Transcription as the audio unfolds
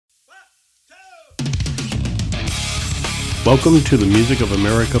Welcome to the Music of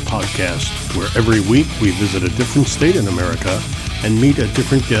America podcast, where every week we visit a different state in America and meet a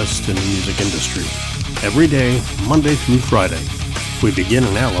different guest in the music industry. Every day, Monday through Friday. We begin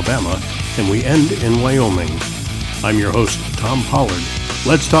in Alabama and we end in Wyoming. I'm your host, Tom Pollard.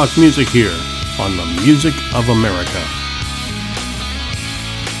 Let's talk music here on the Music of America.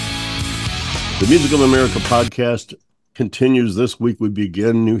 The Music of America podcast continues. This week we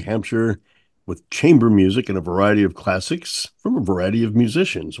begin New Hampshire with chamber music and a variety of classics from a variety of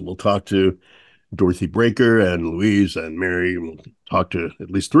musicians. We'll talk to Dorothy Braker and Louise and Mary. We'll talk to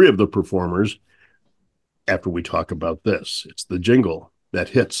at least three of the performers after we talk about this. It's the jingle that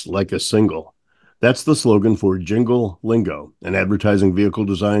hits like a single. That's the slogan for Jingle Lingo, an advertising vehicle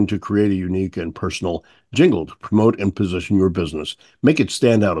designed to create a unique and personal jingle to promote and position your business. Make it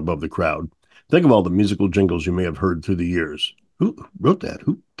stand out above the crowd. Think of all the musical jingles you may have heard through the years. Who wrote that?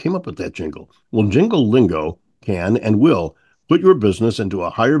 Who came up with that jingle? Well, Jingle Lingo can and will put your business into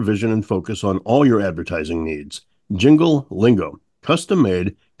a higher vision and focus on all your advertising needs. Jingle Lingo, custom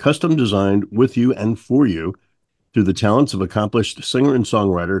made, custom designed with you and for you through the talents of accomplished singer and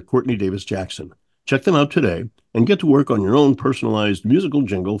songwriter Courtney Davis Jackson. Check them out today and get to work on your own personalized musical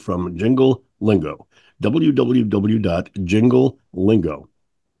jingle from Jingle Lingo. www.jinglelingo.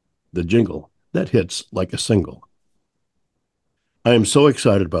 The jingle that hits like a single. I am so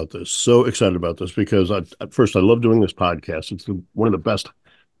excited about this, because first, I love doing this podcast. It's one of the best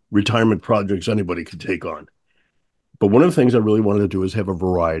retirement projects anybody could take on. But one of the things I really wanted to do is have a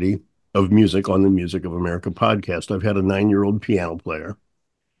variety of music on the Music of America podcast. I've had a 9-year-old piano player,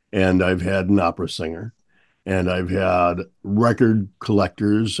 and I've had an opera singer, and I've had record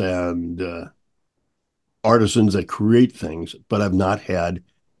collectors and artisans that create things, but I've not had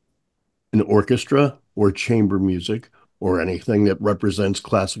an orchestra or chamber music or anything that represents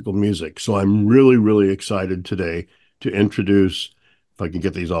classical music. So I'm really, really excited today to introduce, if I can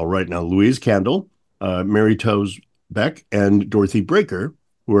get these all right now, Louise Kandle, Mary Towse-Beck, and Dorothy Braker,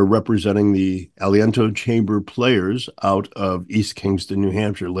 who are representing the Aliento Chamber Players out of East Kingston, New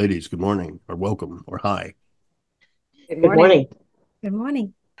Hampshire. Ladies, good morning, or welcome, or hi. Good morning. Good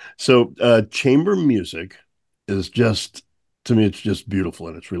morning. So chamber music is just, to me, it's just beautiful,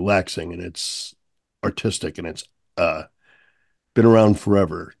 and it's relaxing, and it's artistic, and it's been around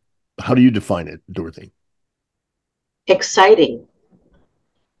forever. How do you define it, Dorothy? Exciting.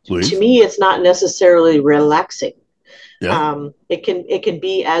 Louise? To me, it's not necessarily relaxing. Yeah. It can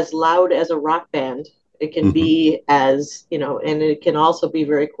be as loud as a rock band. It can be as, and it can also be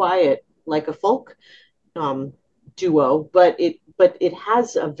very quiet, like a folk duo. But it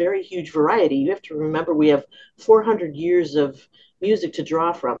has a very huge variety. You have to remember we have 400 years of music to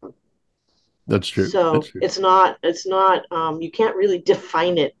draw from. That's true. So That's true. it's not, you can't really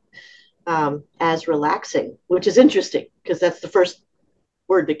define it as relaxing, which is interesting because that's the first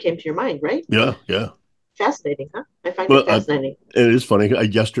word that came to your mind, right? Yeah. Fascinating, huh? I find it fascinating. It is funny.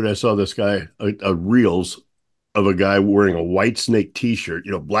 Yesterday I saw this guy, a reels of a guy wearing a White Snake t-shirt,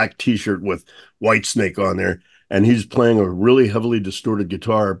 black t-shirt with White Snake on there. And he's playing a really heavily distorted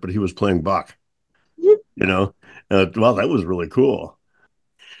guitar, but he was playing Bach, Wow, that was really cool.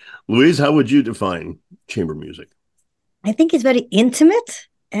 Louise, how would you define chamber music? I think it's very intimate,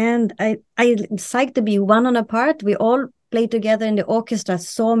 and I'm psyched to be one on a part. We all play together in the orchestra.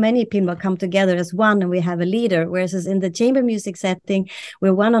 So many people come together as one, and we have a leader. Whereas in the chamber music setting,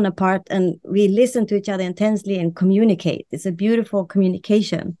 we're one on a part, and we listen to each other intensely and communicate. It's a beautiful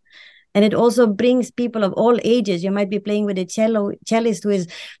communication. And it also brings people of all ages. You might be playing with a cellist who is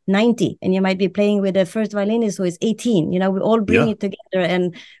 90, and you might be playing with a first violinist who is 18. We all bring it together,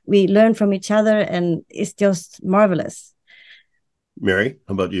 and we learn from each other, and it's just marvelous. Mary,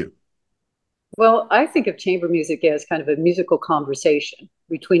 how about you? Well, I think of chamber music as kind of a musical conversation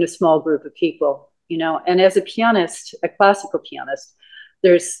between a small group of people, and as a pianist, a classical pianist,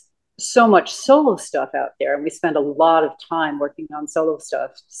 there's so much solo stuff out there, and we spend a lot of time working on solo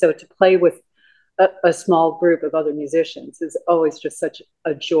stuff. So to play with a small group of other musicians is always just such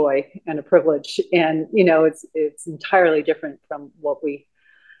a joy and a privilege. And it's entirely different from what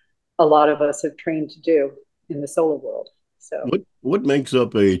a lot of us have trained to do in the solo world. So what makes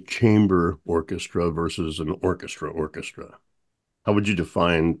up a chamber orchestra versus an orchestra? How would you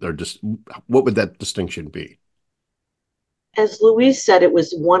define, or just what would that distinction be? As Louise said, it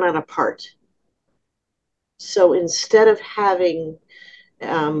was one on a part. So instead of having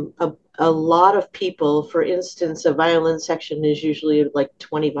a lot of people, for instance, a violin section is usually like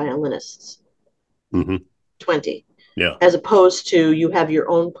 20 violinists. 20. Yeah. As opposed to you have your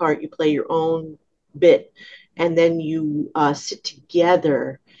own part, you play your own bit, and then you sit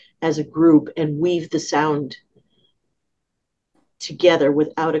together as a group and weave the sound together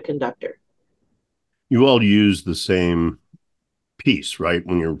without a conductor. You all use the same piece, right?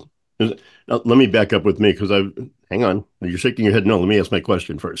 When you're now, let me back up with me because hang on, you're shaking your head. No, let me ask my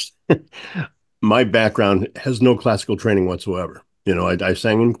question first. My background has no classical training whatsoever. I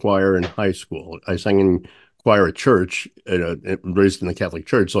sang in choir in high school. I sang in choir at church, raised in the Catholic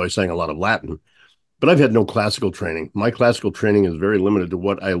Church, so I sang a lot of Latin. But I've had no classical training. My classical training is very limited to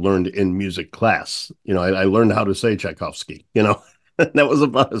what I learned in music class. I learned how to say Tchaikovsky. That was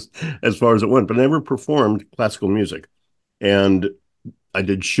about as far as it went. But I never performed classical music, and I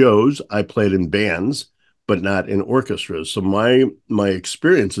did shows. I played in bands, but not in orchestras. So my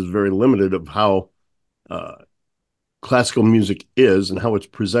experience is very limited of how uh, classical music is and how it's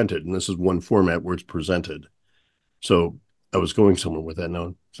presented. And this is one format where it's presented. So I was going somewhere with that.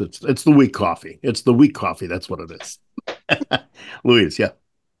 No, it's the weak coffee. It's the weak coffee. That's what it is. Louise, yeah.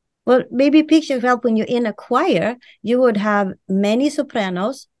 Well, maybe picture yourself when you're in a choir, you would have many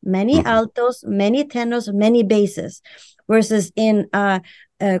sopranos, many altos, many tenors, many basses. Versus in a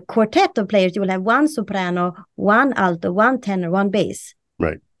quartet of players, you will have one soprano, one alto, one tenor, one bass.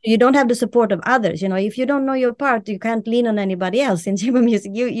 Right. You don't have the support of others. If you don't know your part, you can't lean on anybody else. In chamber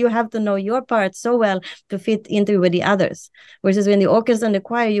music, you have to know your part so well to fit into with the others. Versus in the orchestra and the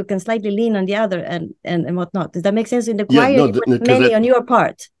choir, you can slightly lean on the other and whatnot. Does that make sense? In the choir, no, you put many on your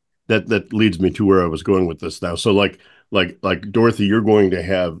part. That leads me to where I was going with this now. So like Dorothy, you're going to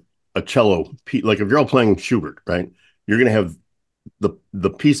have a cello, like if you're all playing Schubert, right? You're going to have the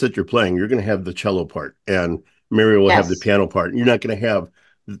piece that you're playing, you're going to have the cello part, and Mary will have the piano part. And you're not going to have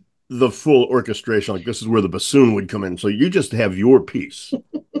the full orchestration. Like this is where the bassoon would come in. So you just have your piece,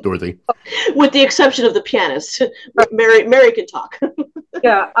 Dorothy. With the exception of the pianist. Mary can talk.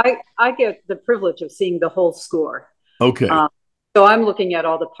 Yeah, I get the privilege of seeing the whole score. Okay. So I'm looking at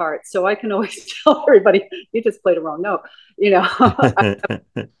all the parts. So I can always tell everybody, you just played a wrong note,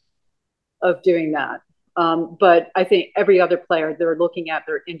 of doing that. But I think every other player, they're looking at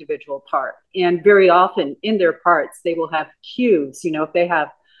their individual part. And very often in their parts, they will have cues. If they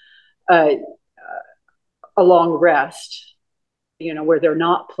have a long rest, where they're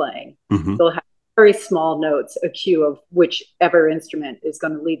not playing, they'll have very small notes, a cue of whichever instrument is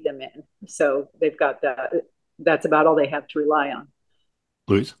going to lead them in. So they've got that. That's about all they have to rely on.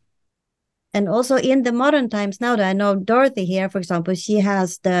 Louise? And also in the modern times now that I know Dorothy here, for example, she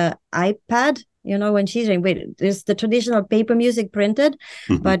has the iPad, when she's doing, there's the traditional paper music printed,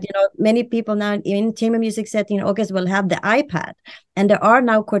 but, many people now in chamber music setting orchestra will have the iPad. And there are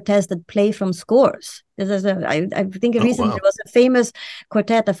now quartets that play from scores. I think recently there was a famous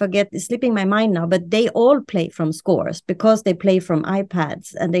quartet, I forget, it's slipping my mind now, but they all play from scores because they play from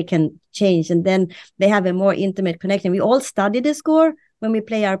iPads and they can change. And then they have a more intimate connection. We all study the score when we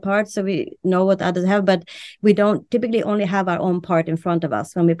play our parts, so we know what others have, but we don't typically only have our own part in front of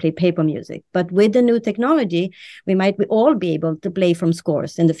us when we play paper music. But with the new technology, we might all be able to play from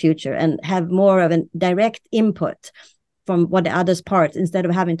scores in the future and have more of a direct input from what the other's parts instead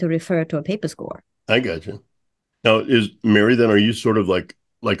of having to refer to a paper score. I got you. Now, is Mary, then, are you sort of like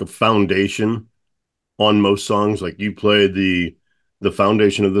a foundation on most songs? Like you play the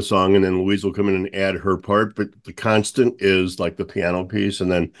foundation of the song, and then Louise will come in and add her part, but the constant is like the piano piece,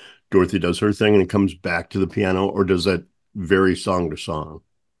 and then Dorothy does her thing and it comes back to the piano, or does that vary song to song?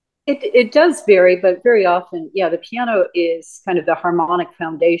 It does vary, but very often, the piano is kind of the harmonic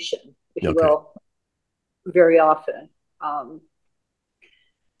foundation, if you will, very often. But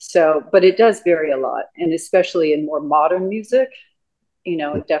it does vary a lot, and especially in more modern music,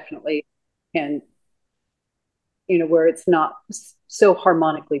 it definitely can, where it's not so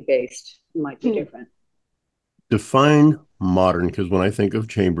harmonically based, it might be different. Define modern, because when I think of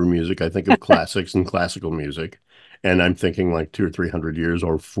chamber music, I think of classics and classical music, and I'm thinking like 200 or 300 years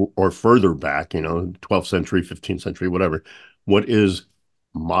or further back, 12th century, 15th century, whatever. What is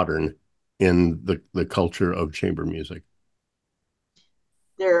modern in the culture of chamber music?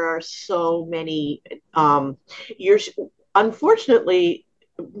 There are so many. Unfortunately,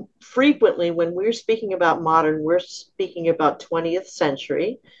 frequently when we're speaking about modern, we're speaking about 20th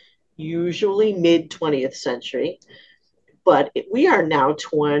century, usually mid 20th century. But we are now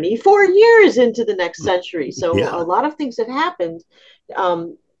 24 years into the next century. So a lot of things have happened.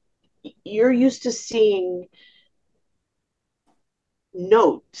 You're used to seeing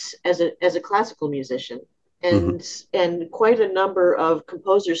notes as a classical musician. And quite a number of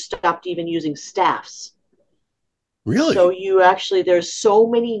composers stopped even using staffs. Really? So there's so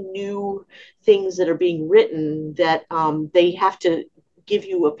many new things that are being written that they have to give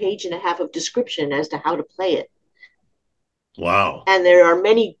you a page and a half of description as to how to play it. Wow. And there are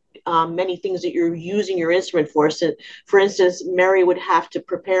many many things that you're using your instrument for. So, for instance, Mary would have to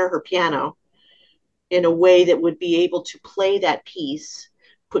prepare her piano in a way that would be able to play that piece,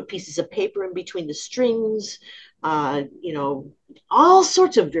 put pieces of paper in between the strings, all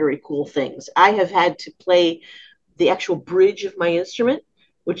sorts of very cool things. I have had to play the actual bridge of my instrument,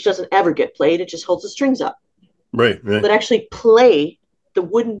 which doesn't ever get played. It just holds the strings up. Right. But actually play the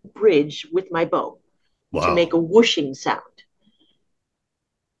wooden bridge with my bow to make a whooshing sound.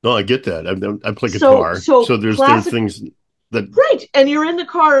 No, I get that. I play guitar, so there's things that right, and you're in the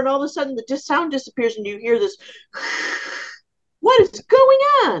car, and all of a sudden the sound disappears, and you hear this. What is going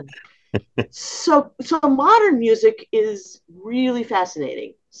on? so modern music is really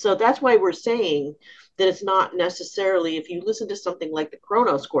fascinating. So that's why we're saying that it's not necessarily, if you listen to something like the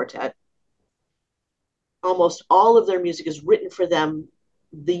Kronos Quartet, almost all of their music is written for them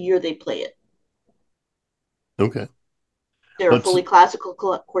the year they play it. Okay. They're a fully classical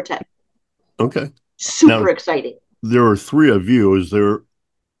quartet. Okay. Super exciting. There are three of you.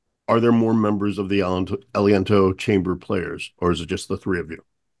 Are there more members of the Aliento Chamber Players, or is it just the three of you?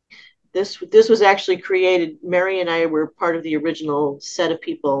 This was actually created. Mary and I were part of the original set of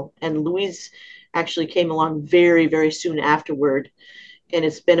people, and Louise actually came along very, very soon afterward. And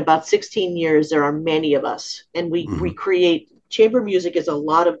it's been about 16 years. There are many of us, and we create chamber music is a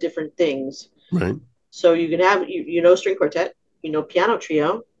lot of different things. Right. So you can have, string quartet, piano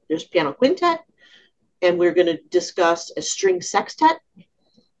trio, there's piano quintet, and we're going to discuss a string sextet,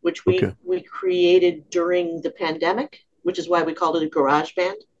 which we created during the pandemic, which is why we called it a garage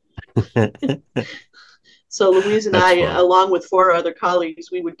band. So Louise and I, along with 4 other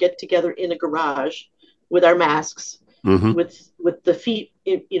colleagues, we would get together in a garage with our masks, with the feet,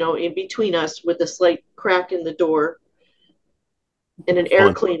 in between us, with a slight crack in the door and an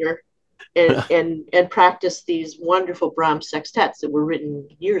air cleaner, and practice these wonderful Brahms sextets that were written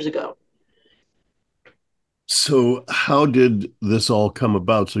years ago. So how did this all come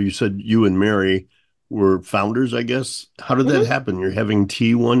about? So you said you and Mary were founders, I guess. How did that happen? You're having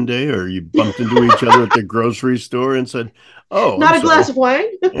tea one day, or you bumped into each other at the grocery store and said, "Oh, not a glass of wine."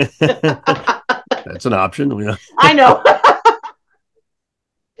 That's an option. Yeah. I know.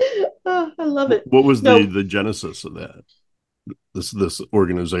 Oh, I love it. What was the genesis of that? This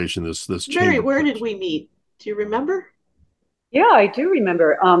organization, this Mary, chamber. where did we meet? Do you remember? Yeah, I do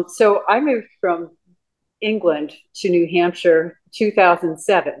remember. So I moved from England to New Hampshire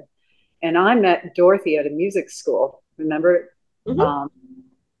 2007, and I met Dorothy at a music school. Remember?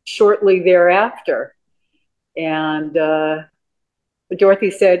 Shortly thereafter, and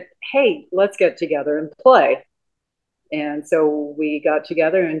Dorothy said, "Hey, let's get together and play." And so we got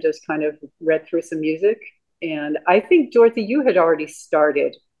together and just kind of read through some music. And I think, Dorothy, you had already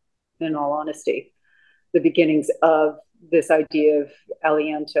started, in all honesty, the beginnings of this idea of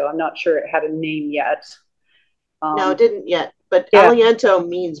Aliento. I'm not sure it had a name yet. No, it didn't yet. But Aliento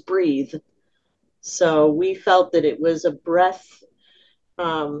means breathe. So we felt that it was a breath,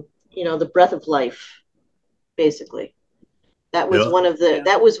 the breath of life, basically. That was one of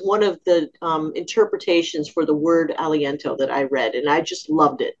the interpretations for the word Aliento that I read, and I just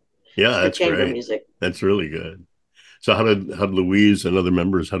loved it. Yeah, that's chamber great. Music. That's really good. So how did Louise and other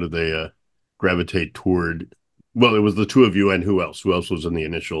members, how did they gravitate toward? Well, it was the two of you, and who else? Who else was in the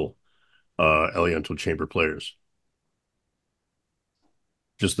initial Aliento Chamber Players?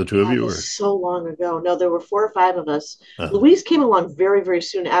 Just the two of you? Or? So long ago. No, there were 4 or 5 of us. Louise came along very, very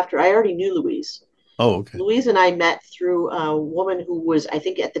soon after. I already knew Louise. Oh, okay. Louise and I met through a woman who was, I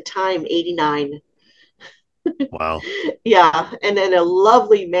think at the time, 89. Wow. Yeah, and then a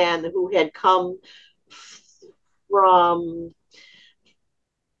lovely man who had come from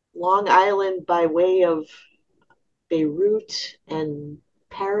Long Island by way of Beirut and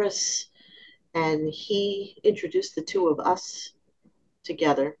Paris, and he introduced the two of us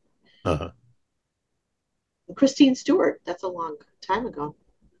together. Christine Stewart, that's a long time ago.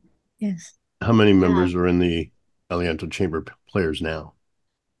 Yes. How many members are in the Aliento Chamber Players now?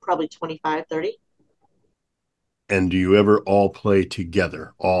 Probably 25, 30. And do you ever all play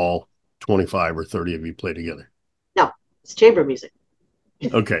together? All 25 or 30 of you play together? No, it's chamber music.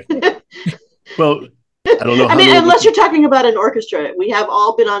 Okay. Well, I don't know. I mean, unless you're talking about an orchestra. We have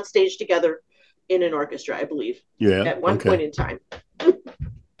all been on stage together in an orchestra, I believe. Yeah. At one point in time.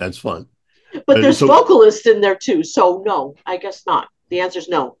 That's fun. But there's vocalists in there too. So no, I guess not. The answer is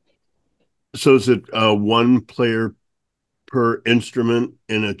no. So is it one player per instrument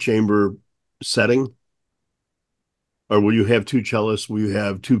in a chamber setting? Or will you have 2 cellists? Will you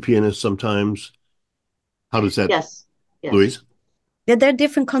have 2 pianists sometimes? How does that? Yes. Louise? there are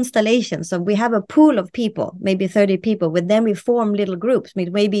different constellations. So we have a pool of people, maybe 30 people, but then we form little groups.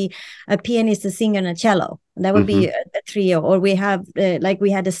 Maybe a pianist, a singer, and a cello. And that would be a trio. Or we have, like we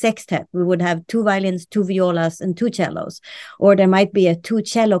had a sextet. We would have 2 violins, 2 violas, and 2 cellos. Or there might be a 2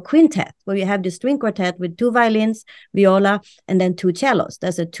 cello quintet, where you have the string quartet with 2 violins, viola, and then 2 cellos.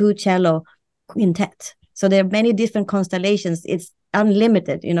 That's a 2 cello quintet. So there are many different constellations. It's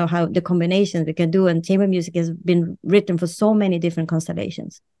unlimited, how the combinations we can do, and chamber music has been written for so many different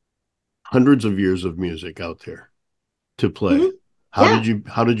constellations. Hundreds of years of music out there to play. Mm-hmm.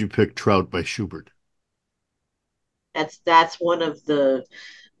 How did you pick Trout by Schubert? That's one of the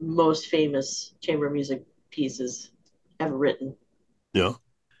most famous chamber music pieces ever written. Yeah.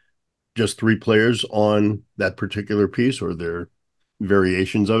 Just 3 players on that particular piece, or there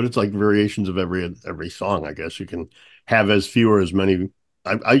variations of it? It's like variations of every song, I guess. You can have as few or as many.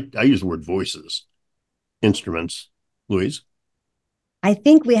 I use the word voices, instruments. Louise? I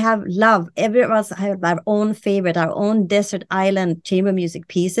think we have love. Every of us have our own favorite, our own desert island chamber music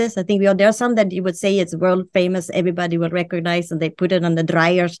pieces. I think there are some that you would say it's world famous, everybody will recognize, and they put it on the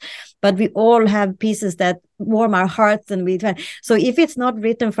dryers. But we all have pieces that warm our hearts, and so if it's not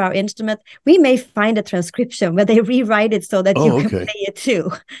written for our instrument, we may find a transcription where they rewrite it so that you can play it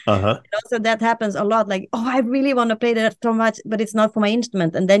too. So that happens a lot. Like, I really want to play that so much, but it's not for my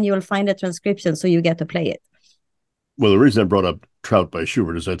instrument, and then you will find a transcription so you get to play it. Well, the reason I brought up Trout by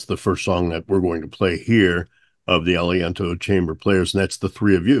Schubert is that's the first song that we're going to play here of the Aliento Chamber Players, and that's the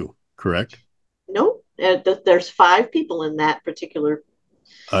 3 of you, correct? No, there's 5 people in that particular.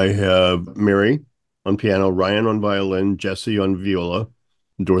 I have Mary on piano, Ryan on violin, Jesse on viola,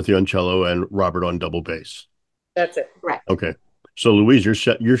 Dorothy on cello, and Robert on double bass. That's it. Right. Okay. So Louise, you're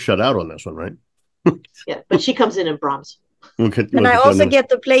shut out on this one, right? Yeah, but she comes in Brahms. And I also get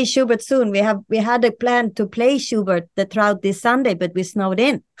to play Schubert soon. We had a plan to play Schubert the Trout this Sunday, but we snowed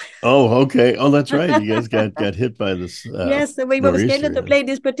in. Oh, okay. Oh, that's right. You guys got hit by this. Yes, so we were scheduled to play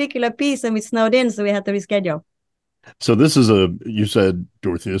this particular piece, and we snowed in, so we had to reschedule. So you said,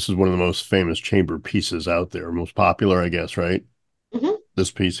 Dorothy, this is one of the most famous chamber pieces out there, most popular, I guess, right? Mm-hmm. This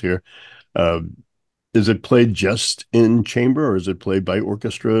piece here. Is it played just in chamber, or is it played by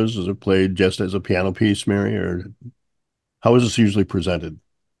orchestras? Is it played just as a piano piece, Mary, or how is this usually presented?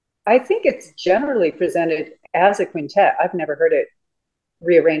 I think it's generally presented as a quintet. I've never heard it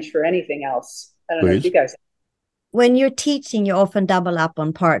rearranged for anything else. I don't know if you guys. When you're teaching, you often double up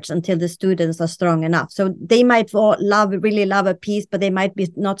on parts until the students are strong enough. So they might really love a piece, but they might be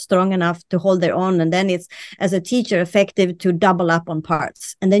not strong enough to hold their own. And then it's, as a teacher, effective to double up on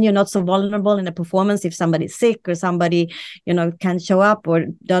parts. And then you're not so vulnerable in a performance. If somebody's sick or somebody, can't show up or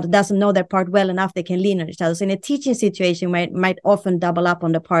doesn't know their part well enough, they can lean on each other. So in a teaching situation, might often double up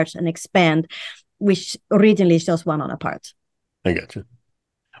on the parts and expand, which originally is just one on a part. I got you.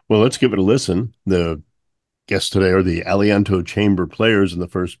 Well, let's give it a listen. The guests today are the Aliento Chamber Players, and the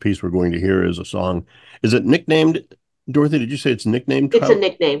first piece we're going to hear is a song. Is it nicknamed, Dorothy? Did you say it's nicknamed Trout? It's a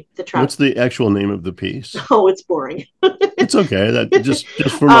nickname, the Trout. What's the actual name of the piece? Oh, it's boring. It's okay. That just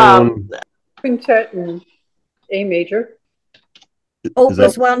for my own. Quintet in A major.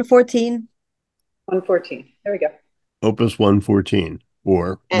 Opus 114. 114. There we go. Opus 114.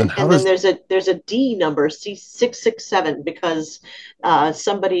 Then there's a D number, C667, because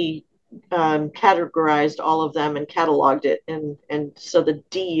somebody categorized all of them and cataloged it, and so the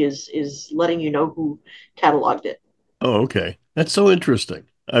D is letting you know who cataloged it. Oh, okay. That's so interesting.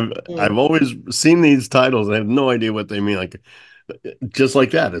 I've always seen these titles. I have no idea what they mean. Like, just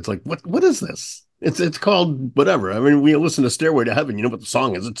like that. It's like, what is this? It's called whatever. I mean, we listen to Stairway to Heaven. You know what the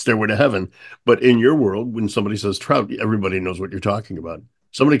song is? It's Stairway to Heaven. But in your world, when somebody says trout, everybody knows what you're talking about.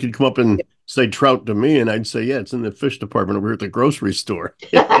 Somebody could come up and say trout to me, and I'd say, yeah, it's in the fish department over here at the grocery store.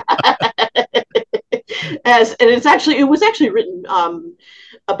 It was actually written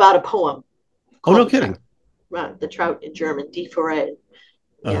about a poem. Oh, no kidding. The Trout in German, Die Forêt.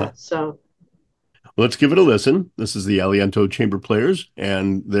 Yeah, so. Let's give it a listen. This is the Aliento Chamber Players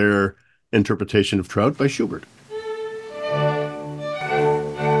and their interpretation of Trout by Schubert.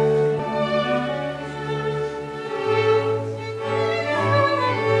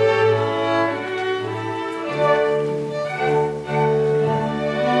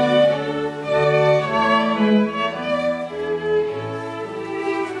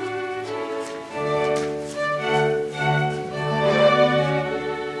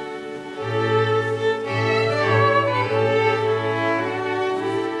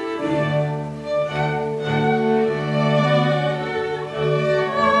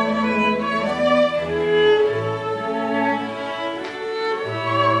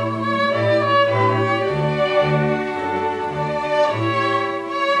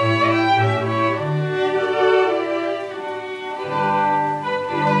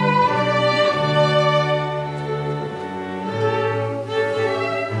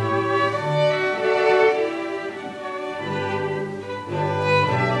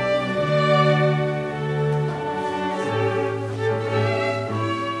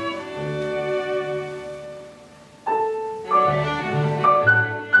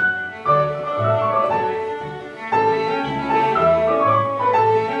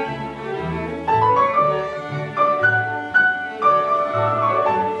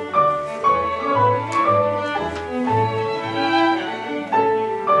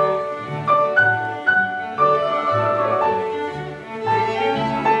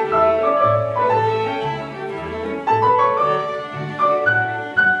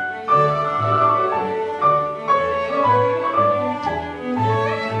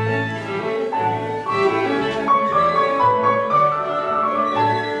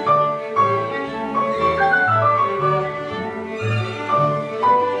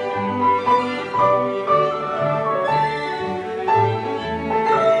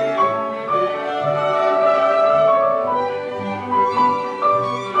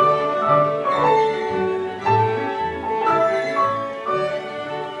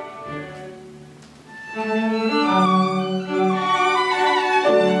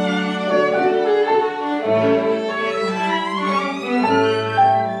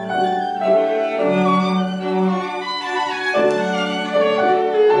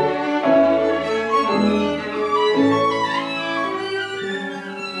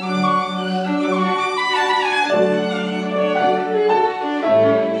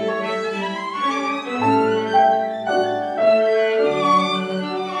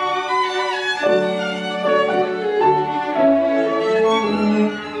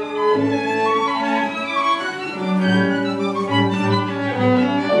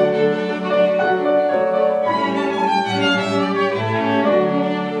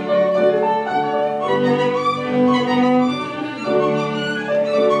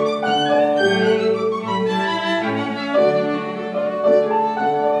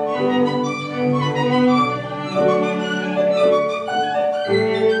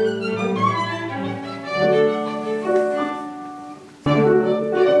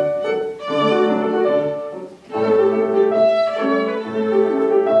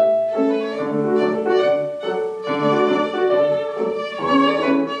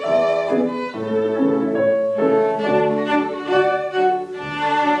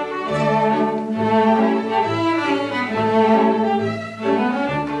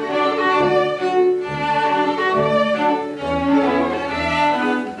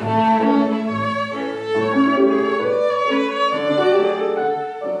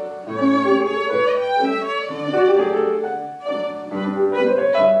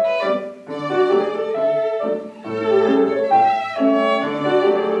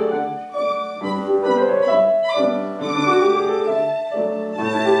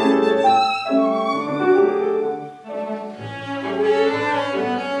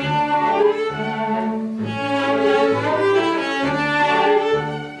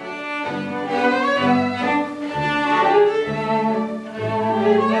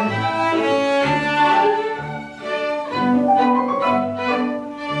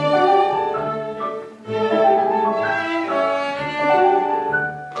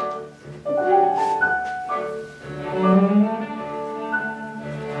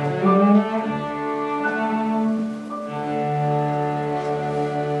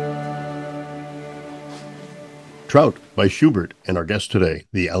 Trout by Schubert, and our guests today,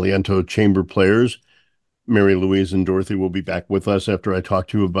 the Aliento Chamber Players. Mary Louise and Dorothy will be back with us after I talk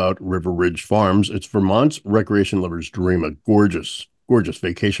to you about River Ridge Farms. It's Vermont's recreation lover's dream, a gorgeous, gorgeous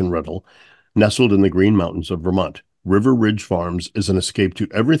vacation rental nestled in the Green Mountains of Vermont. River Ridge Farms is an escape to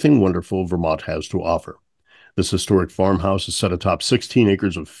everything wonderful Vermont has to offer. This historic farmhouse is set atop 16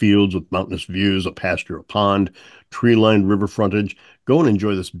 acres of fields with mountainous views, a pasture, a pond, tree-lined river frontage. Go and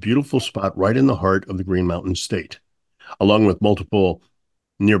enjoy this beautiful spot right in the heart of the Green Mountain State. Along with multiple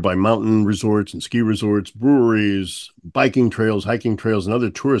nearby mountain resorts and ski resorts, breweries, biking trails, hiking trails, and other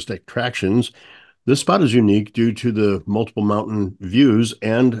tourist attractions, this spot is unique due to the multiple mountain views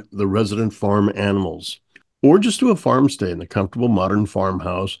and the resident farm animals. Or just do a farm stay in the comfortable modern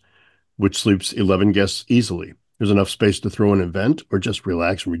farmhouse, which sleeps 11 guests easily. There's enough space to throw an event or just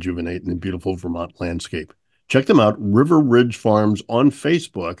relax and rejuvenate in the beautiful Vermont landscape. Check them out, River Ridge Farms on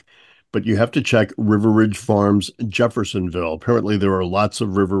Facebook, but you have to check River Ridge Farms Jeffersonville. Apparently there are lots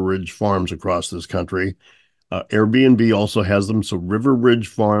of River Ridge Farms across this country. Airbnb also has them, so River Ridge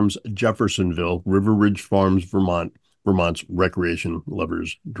Farms Jeffersonville, River Ridge Farms Vermont, Vermont's recreation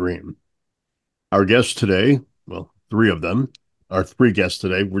lover's dream. Our guests today, well, three of them, our three guests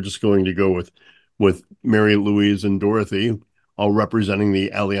today, we're just going to go with Mary Louise and Dorothy, all representing the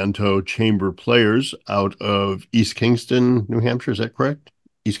Aliento Chamber Players out of East Kingston, New Hampshire. Is that correct?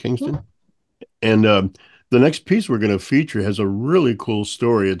 East Kingston? Mm-hmm. And the next piece we're going to feature has a really cool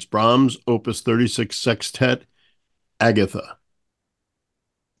story. It's Brahms' Opus 36 Sextet, Agatha.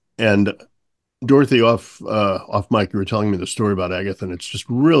 And Dorothy, off mic, you were telling me the story about Agatha, and it's just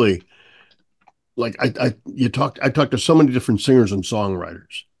really like I talked to so many different singers and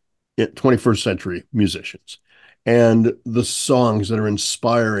songwriters, 21st century musicians, and the songs that are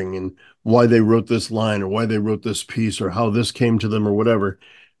inspiring and why they wrote this line or why they wrote this piece or how this came to them or whatever.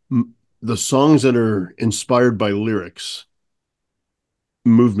 The songs that are inspired by lyrics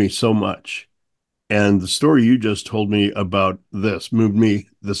move me so much. And the story you just told me about this moved me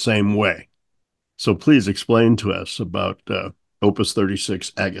the same way. So please explain to us about Opus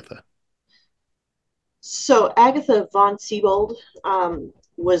 36, Agatha. So Agatha von Siebold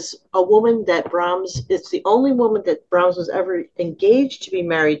was a woman that Brahms, it's the only woman that Brahms was ever engaged to be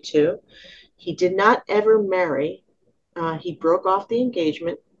married to. He did not ever marry. He broke off the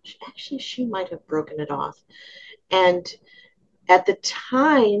engagement. Actually, she might have broken it off. And at the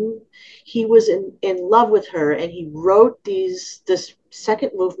time, he was in love with her, and he wrote this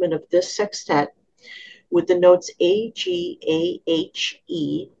second movement of this sextet with the notes A, G, A, H,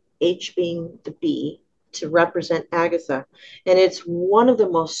 E, H being the B, to represent Agatha. And it's one of the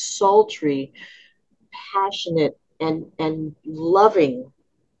most sultry, passionate, and loving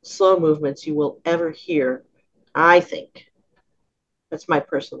slow movements you will ever hear, I think. That's my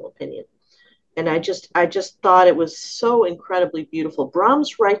personal opinion. And I just thought it was so incredibly beautiful.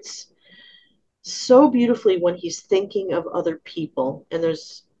 Brahms writes so beautifully when he's thinking of other people. And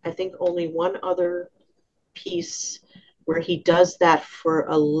there's, I think, only one other piece where he does that for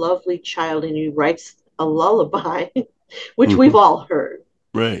a lovely child, and he writes a lullaby, which we've all heard.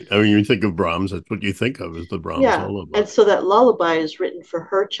 Right. I mean, you think of Brahms, that's what you think of is the Brahms lullaby. And so that lullaby is written for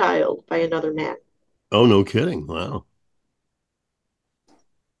her child by another man. Oh, no kidding. Wow.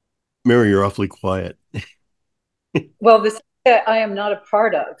 Mary, you're awfully quiet. Well, this I am not a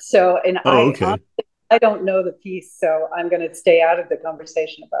part of. So, and okay. I don't know the piece, so I'm going to stay out of the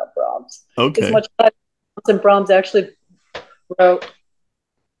conversation about Brahms. Okay. As much as Brahms actually wrote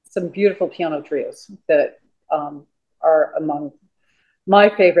some beautiful piano trios that are among my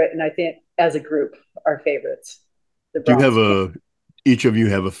favorite, and I think as a group, our favorites. Do you have each of you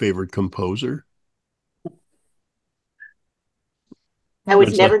have a favorite composer? I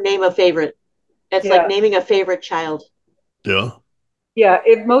would never name a favorite. It's like naming a favorite child. Yeah. Yeah.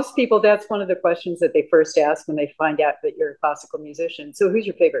 Most people, that's one of the questions that they first ask when they find out that you're a classical musician. So who's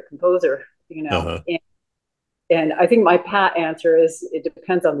your favorite composer? You know, uh-huh. And I think my pat answer is it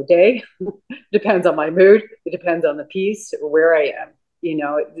depends on the day, depends on my mood, it depends on the piece, or where I am. You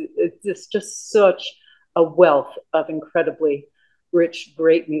know, it's just such a wealth of incredibly rich,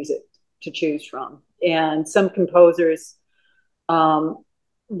 great music to choose from. And some composers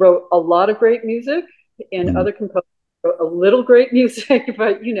wrote a lot of great music, and other composers wrote a little great music,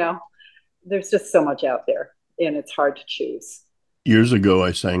 but you know, there's just so much out there, and it's hard to choose. Years ago,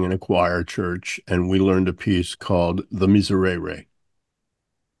 I sang in a choir church, and we learned a piece called The Miserere,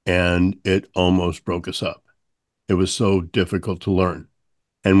 and it almost broke us up. It was so difficult to learn.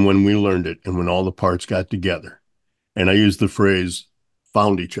 And when we learned it, and when all the parts got together, and I used the phrase,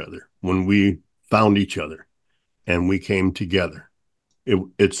 found each other, when we found each other, and we came together,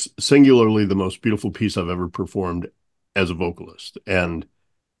 It's singularly the most beautiful piece I've ever performed as a vocalist, and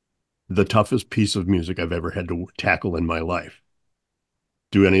the toughest piece of music I've ever had to tackle in my life.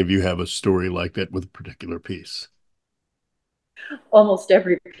 Do any of you have a story like that with a particular piece? Almost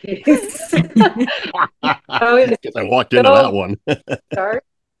every piece. Because I walked into that one. Sorry.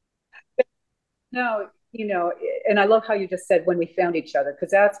 No, and I love how you just said when we found each other,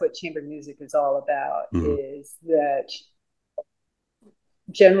 because that's what chamber music is all about, is that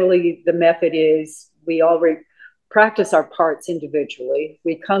generally the method is we all practice our parts individually.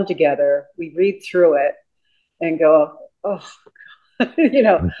 We come together, we read through it and go, oh,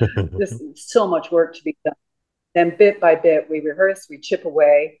 there's so much work to be done. Then bit by bit, we rehearse, we chip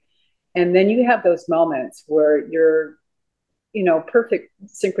away. And then you have those moments where you're, perfect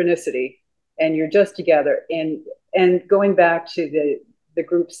synchronicity and you're just together. And going back to the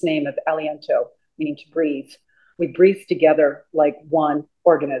group's name of Aliento, meaning to breathe, we breathe together like one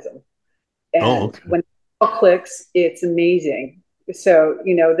organism. And when it all clicks, it's amazing. So,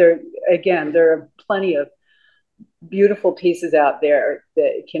 there are plenty of beautiful pieces out there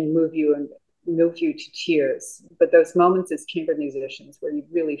that can move you to tears. But those moments as chamber musicians where you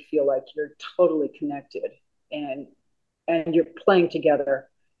really feel like you're totally connected and you're playing together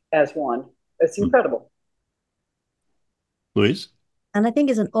as one, it's incredible. Louise? And I think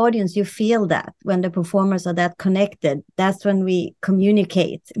as an audience, you feel that when the performers are that connected, that's when we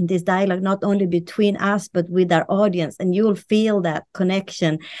communicate in this dialogue, not only between us, but with our audience. And you'll feel that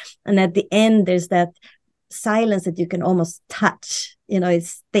connection. And at the end, there's that silence that you can almost touch,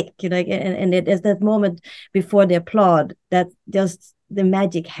 it's thick, and it is that moment before the applaud that just the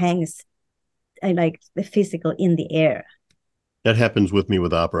magic hangs, like the physical in the air. That happens with me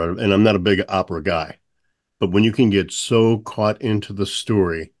with opera, and I'm not a big opera guy. But when you can get so caught into the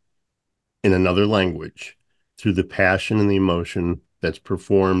story in another language through the passion and the emotion that's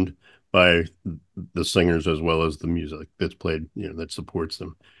performed by the singers as well as the music that's played, that supports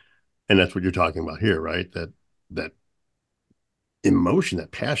them. And that's what you're talking about here, right? That emotion,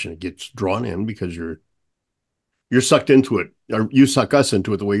 that passion, it gets drawn in because you're sucked into it, or you suck us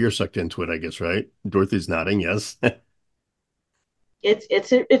into it the way you're sucked into it, I guess, right? Dorothy's nodding, yes.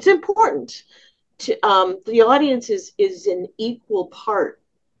 It's important. The audience is an equal part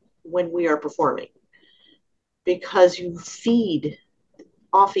when we are performing because you feed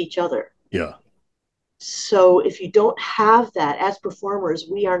off each other. Yeah. So if you don't have that as performers,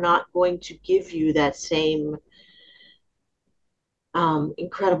 we are not going to give you that same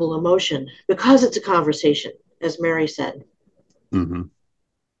incredible emotion because it's a conversation, as Mary said. Mm-hmm.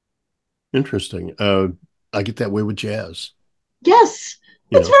 Interesting. I get that way with jazz. Yes.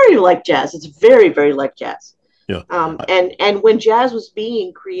 It's very like jazz. It's very, very like jazz. Yeah. And when jazz was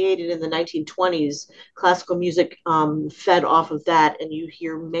being created in the 1920s, classical music fed off of that, and you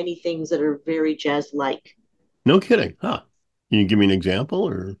hear many things that are very jazz-like. No kidding. Huh. Can you give me an example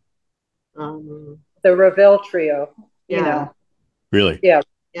or? The Ravel trio, Really? Yeah.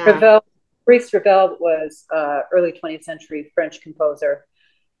 Ravel, Maurice Ravel was early 20th century French composer.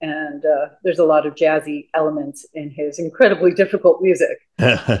 And there's a lot of jazzy elements in his incredibly difficult music.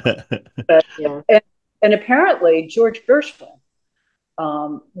 But, and apparently George Gershwin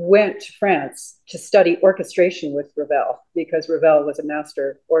went to France to study orchestration with Ravel because Ravel was a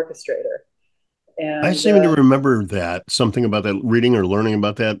master orchestrator. And I seem to remember that, something about that, reading or learning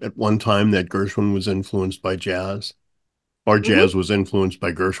about that at one time, that Gershwin was influenced by jazz. Or jazz was influenced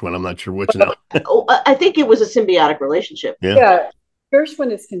by Gershwin. I'm not sure which now. I think it was a symbiotic relationship. Yeah.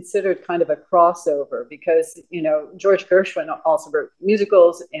 Gershwin is considered kind of a crossover because, George Gershwin also wrote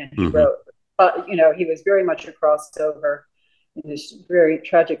musicals and he wrote, he was very much a crossover in his very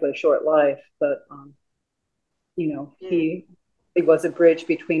tragically short life. But, he was a bridge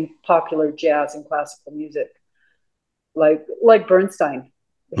between popular jazz and classical music, like Bernstein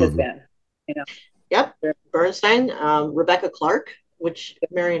has been, Yep. Bernstein, Rebecca Clark, which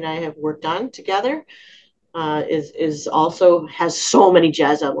Mary and I have worked on together. Is also has so many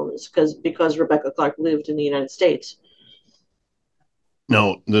jazz elements because Rebecca Clark lived in the United States.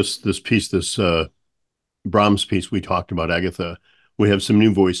 Now, this piece, this Brahms piece we talked about, Agatha, we have some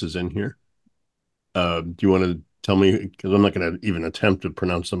new voices in here. Do you want to tell me, because I'm not going to even attempt to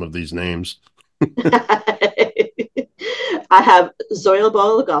pronounce some of these names. I have Zoila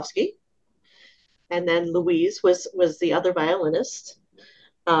Balagovsky, and then Louise was the other violinist.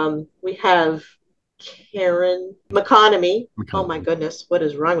 We have Karen McConomy. Oh my goodness, what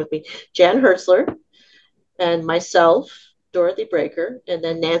is wrong with me? Jan Hertzler, and myself, Dorothy Braker, and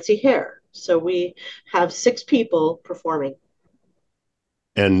then Nancy Hare. So we have 6 people performing.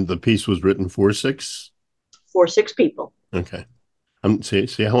 And the piece was written for 6? For 6 people. Okay.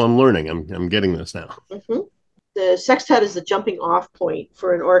 See how I'm learning. I'm getting this now. Mm-hmm. The sextet is the jumping off point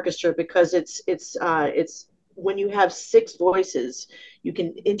for an orchestra because it's when you have six voices, you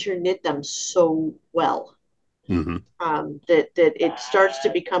can interknit them so well Mm-hmm. that it starts to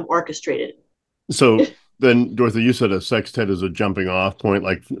become orchestrated. So then, Dorothy, you said a sextet is a jumping off point.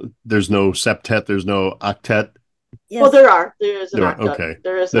 Like there's no septet, there's no octet. Well, Yes. there is an There are, octet. okay.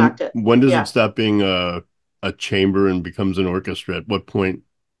 There is an Then octet. when does it Yeah. stop being a chamber and becomes an orchestra? At what point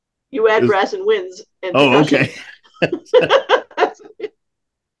You add is? brass and winds and Oh, percussion.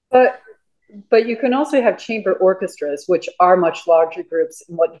 okay. But you can also have chamber orchestras, which are much larger groups.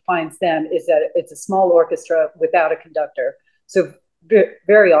 And what defines them is that it's a small orchestra without a conductor. So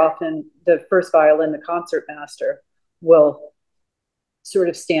very often, the first violin, the concertmaster, will sort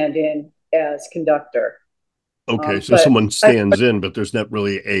of stand in as conductor. Okay, so But someone stands in, but there's not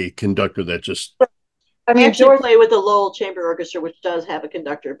really a conductor that just. I I mean, actually play with the Lowell Chamber Orchestra, which does have a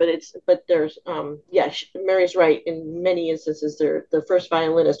conductor, but there's yeah, Mary's right. In many instances, they're the first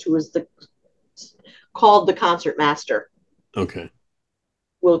violinist who is called the concert master Okay.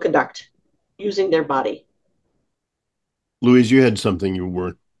 will conduct using their body. Louise, you had something you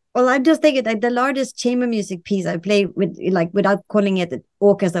were. Well, I'm just thinking like the largest chamber music piece I played with, like without calling it an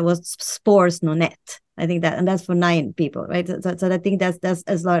orchestra, was Spores No Net. I think that, and that's for 9 people, right? So I think that's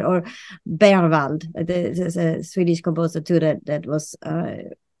as large. Or Berwald, there's a Swedish composer too that was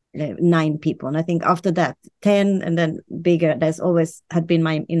 9 people, and I think after that 10, and then bigger. That's always had been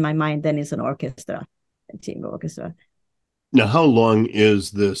in my mind. Then it's an orchestra, a chamber orchestra. Now, how long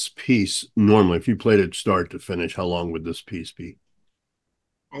is this piece normally? If you played it start to finish, how long would this piece be?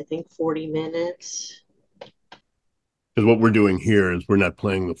 I think 40 minutes. Because what we're doing here is we're not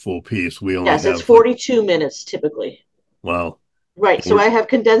playing the full piece. We only Yes, it's have 42 minutes typically. Wow. Right. So I have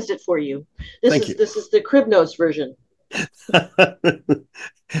condensed it for you. Thank you. This is the crib notes version.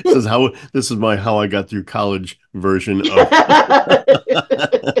 This is my how I got through college version of.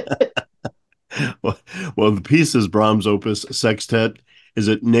 Well, the piece is Brahms' Opus Sextet. Is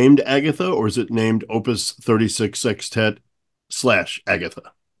it named Agatha or is it named Opus 36 Sextet /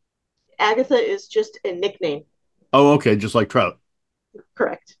 Agatha? Agatha is just a nickname. Oh, okay, just like Trout.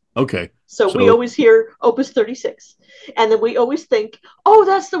 Correct. Okay. So we always hear Opus 36. And then we always think, oh,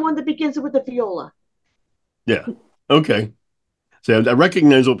 that's the one that begins with the viola. Yeah. Okay. So I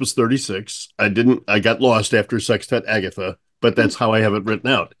recognize Opus 36. I got lost after Sextet Agatha, but that's how I have it written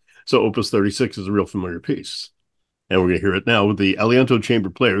out. So Opus 36 is a real familiar piece. And we're going to hear it now with the Aliento Chamber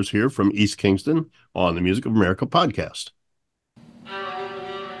Players here from East Kingston on the Music of America podcast.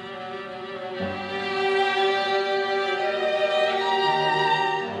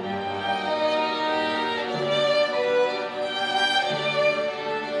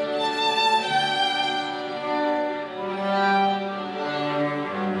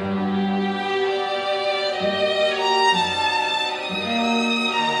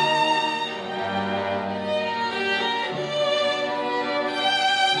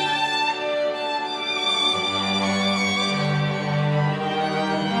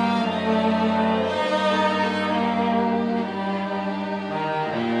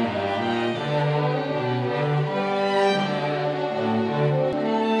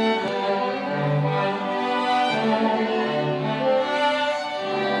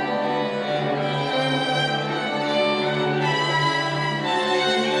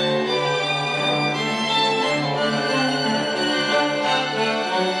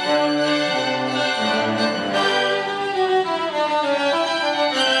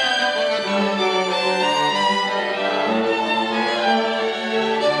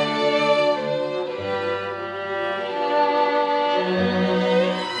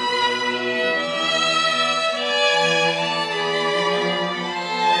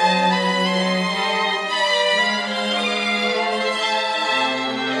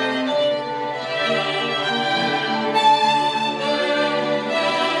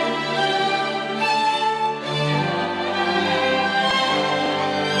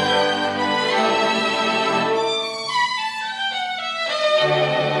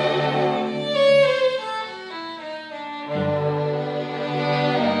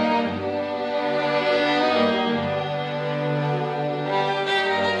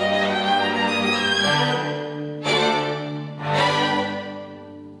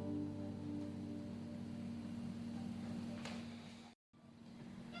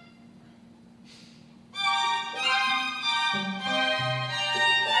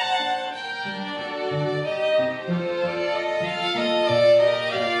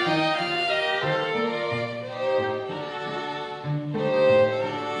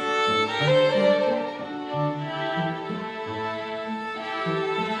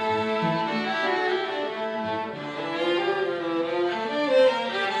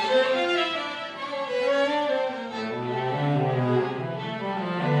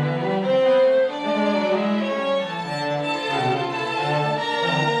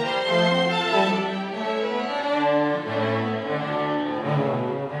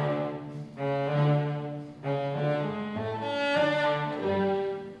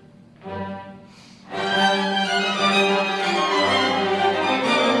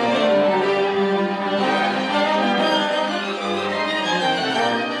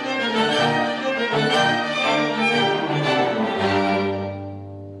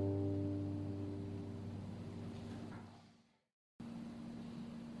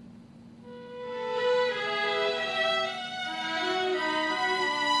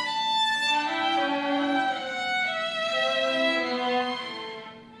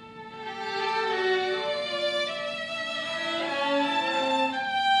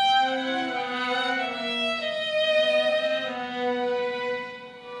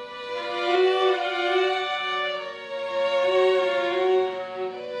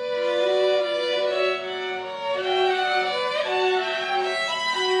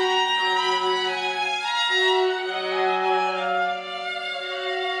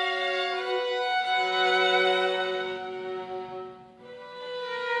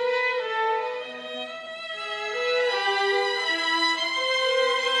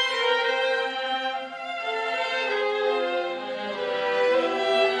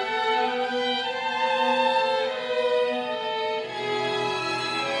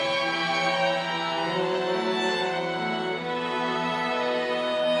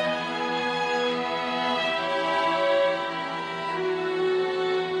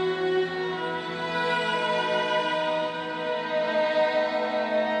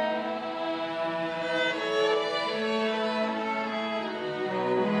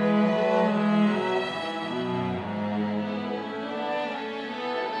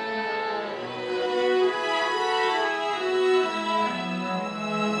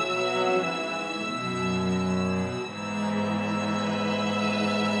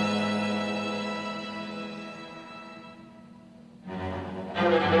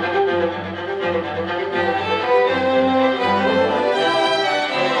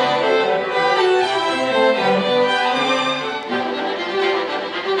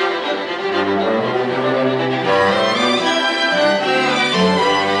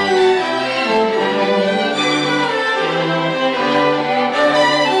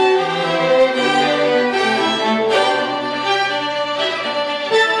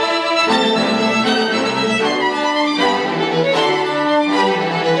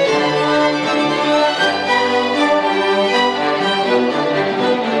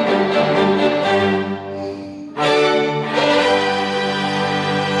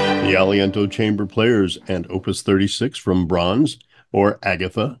 Aliento Chamber Players and Opus 36 from Brahms, or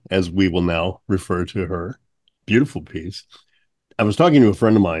Agatha, as we will now refer to her. Beautiful piece. I was talking to a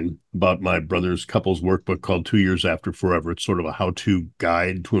friend of mine about my brother's couples workbook called 2 Years After Forever. It's sort of a how-to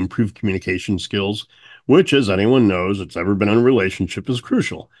guide to improve communication skills, which, as anyone knows that's ever been in a relationship, is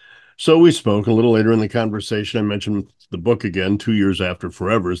crucial. So we spoke a little later in the conversation. I mentioned the book again, 2 Years After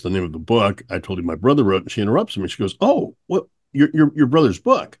Forever is the name of the book. I told him my brother wrote, and she interrupts me. She goes, "Oh, what? Your brother's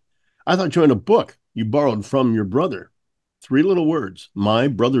book? I thought you had a book you borrowed from your brother." 3 little words, my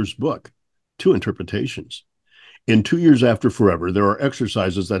brother's book, 2 interpretations. In 2 Years After Forever, there are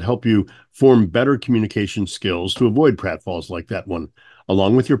exercises that help you form better communication skills to avoid pratfalls like that one.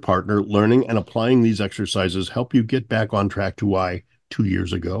 Along with your partner, learning and applying these exercises help you get back on track to why 2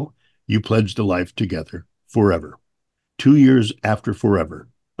 years ago you pledged a life together forever. 2 Years After Forever,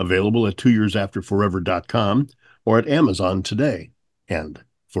 available at 2yearsafterforever.com or at Amazon today and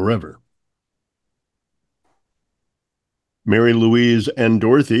forever. Mary, Louise, and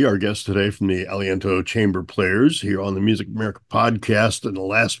Dorothy, our guests today from the Aliento Chamber Players here on the Music America podcast. And the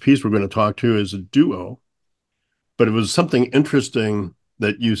last piece we're going to talk to is a duo. But it was something interesting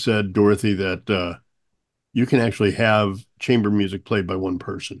that you said, Dorothy, that you can actually have chamber music played by one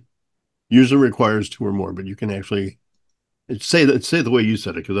person. Usually requires 2 or more, but you can actually say the way you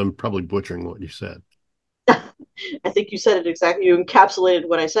said it, because I'm probably butchering what you said. I think you said it exactly. You encapsulated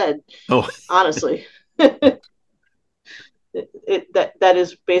what I said. Oh, honestly. That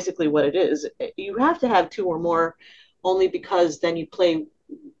is basically what it is. You have to have 2 or more, only because then you play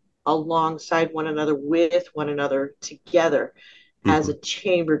alongside one another, with one another, together as a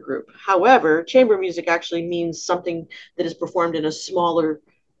chamber group. However, chamber music actually means something that is performed in a smaller,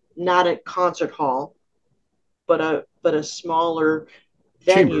 not a concert hall, but a smaller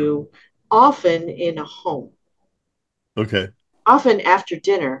venue, chamber. Often in a home. Okay. Often after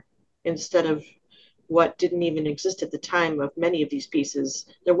dinner, instead of what didn't even exist at the time of many of these pieces.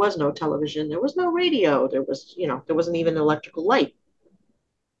 There was no television, there was no radio, there wasn't even electrical light.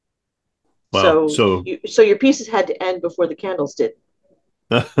 Wow. So your pieces had to end before the candles did.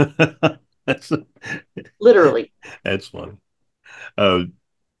 Literally. That's funny.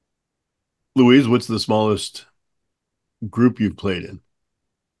 Louise, what's the smallest group you've played in?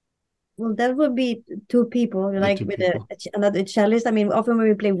 Well, that would be 2 people, like with another cellist. I mean, often when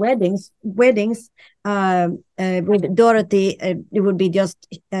we play weddings, with Dorothy, it would be just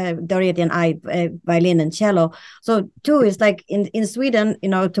Dorothy and I, violin and cello. So 2 is like in Sweden,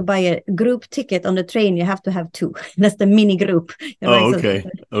 to buy a group ticket on the train, you have to have 2. That's the mini group. Okay.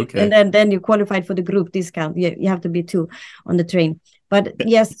 Okay. And then you qualified for the group discount. You have to be 2 on the train. But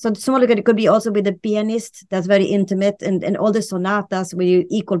yes, so smaller could be also with the pianist. That's very intimate, and all the sonatas with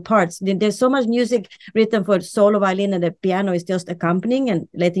equal parts. There's so much music written for solo violin, and the piano is just accompanying and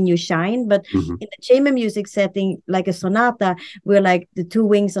letting you shine. But in the chamber music setting, like a sonata, we're like the 2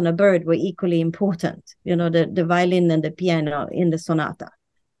 wings on a bird were equally important. The violin and the piano in the sonata.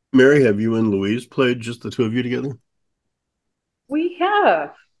 Mary, have you and Louise played just the 2 of you together? We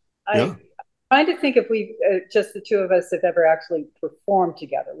have. Yeah. Trying to think if we just the 2 of us have ever actually performed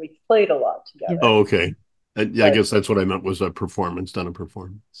together. We've played a lot together. Oh, okay. I guess that's what I meant, was a performance, not a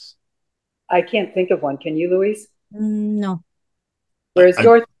performance. I can't think of one. Can you, Louise? No. Whereas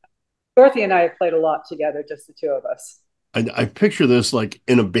Dorothy and I have played a lot together, just the 2 of us. I picture this like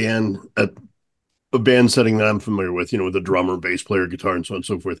in a band, a band setting that I'm familiar with, with a drummer, bass player, guitar, and so on and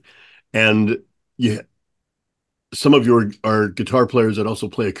so forth. And some of you are guitar players that also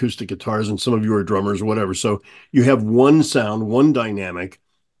play acoustic guitars, and some of you are drummers or whatever. So you have one sound, one dynamic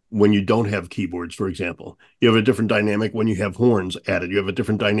when you don't have keyboards, for example. You have a different dynamic when you have horns added. You have a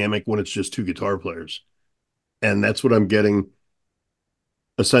different dynamic when it's just 2 guitar players. And that's what I'm getting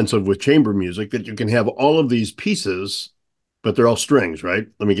a sense of with chamber music, that you can have all of these pieces, but they're all strings, right?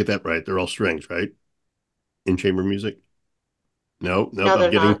 Let me get that right. They're all strings, right? In chamber music? No,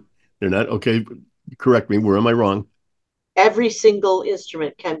 they're not. Okay. Correct me. Where am I wrong? Every single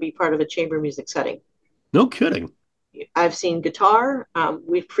instrument can be part of a chamber music setting. No kidding. I've seen guitar.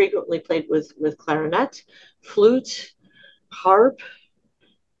 We've frequently played with clarinet, flute, harp.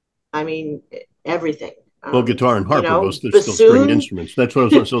 I mean, everything. Well, guitar and harp are both bassoon, still stringed instruments. That's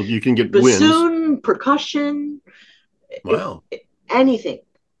what I was, so you can get bassoon, winds. Percussion. Wow. Anything.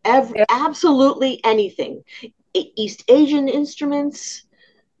 Absolutely anything. East Asian instruments.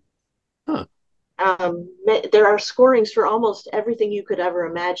 Huh. There are scorings for almost everything you could ever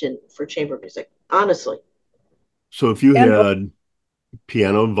imagine for chamber music, honestly. So if you had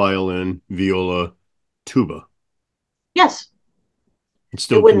piano, violin, viola, tuba. Yes. It's It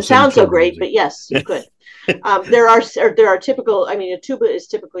still wouldn't considered sound so chamber great, music. but yes, you could. There are typical. I mean, a tuba is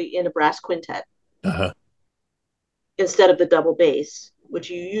typically in a brass quintet instead of the double bass, which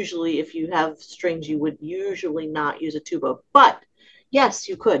you usually, if you have strings, you would usually not use a tuba. But yes,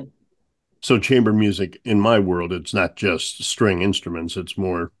 you could. So chamber music, in my world, it's not just string instruments; it's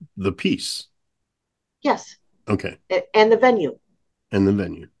more the piece. Yes, Okay, and the venue. and the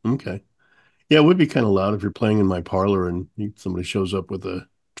venue. Okay, yeah, it would be kind of loud if you're playing in my parlor and somebody shows up with a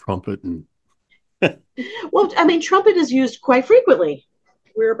trumpet and. Well, I mean, trumpet is used quite frequently.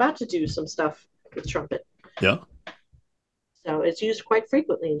 We're about to do some stuff with trumpet. Yeah. So it's used quite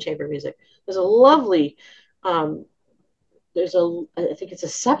frequently in chamber music. There's a lovely, um, I think it's a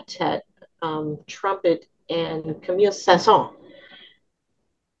septet, trumpet and Camille Saint-Saëns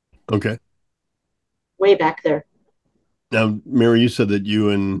Okay. way back there. Now, Mary, you said that you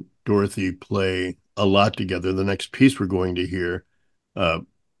and Dorothy play a lot together. The next piece we're going to hear uh,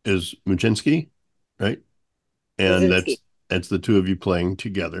 is Muscynski, right? And Muscynski. that's the two of you playing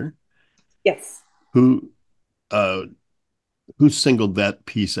together. Yes. Who uh, who singled that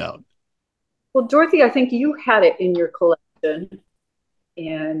piece out? Well, Dorothy, I think you had it in your collection,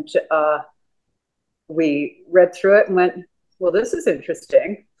 and we read through it and went, well, this is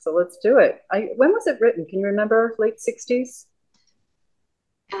interesting. So let's do it. When was it written? Can you remember? Late 60s?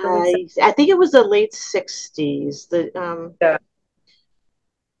 I think it was the late 60s. Yeah.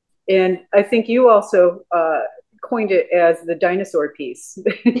 And I think you also coined it as the dinosaur piece.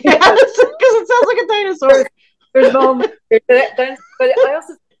 Yes, because it sounds like a dinosaur. There's moments, but I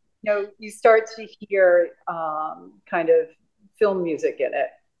also, you start to hear kind of film music in it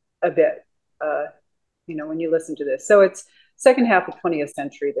a bit, when you listen to this. So it's second half of 20th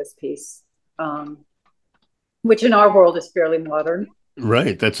century, this piece, which in our world is fairly modern.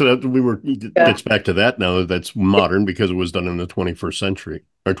 Right. That's what we were. Gets back to that now. That's modern because it was done in the 21st century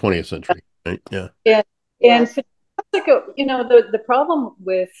or 20th century. Right. Yeah. And the problem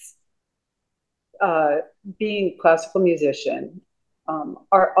with being a classical musician,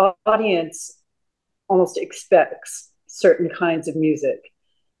 our audience almost expects certain kinds of music,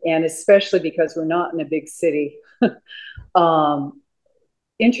 and especially because we're not in a big city,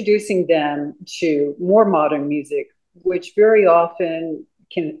 introducing them to more modern music, which very often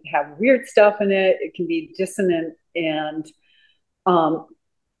can have weird stuff in it. It can be dissonant and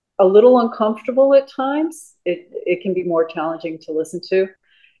a little uncomfortable at times. It can be more challenging to listen to.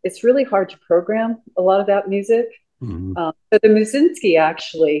 It's really hard to program a lot of that music. Mm-hmm. But the Muscynski,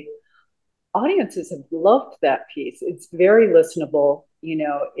 actually, audiences have loved that piece. It's very listenable.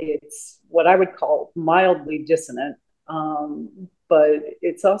 It's what I would call mildly dissonant, but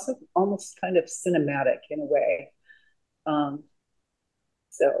it's also almost kind of cinematic in a way.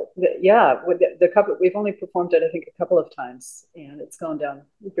 The couple, we've only performed it, I think, a couple of times, and it's gone down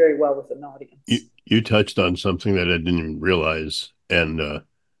very well with an audience. You touched on something that I didn't even realize, and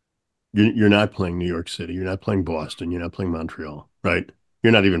you're not playing New York City, you're not playing Boston, you're not playing Montreal, right?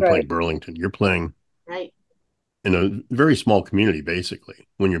 You're not even playing Burlington. You're playing in a very small community, basically,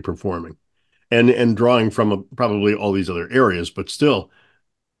 when you're performing, and drawing from probably all these other areas, but still,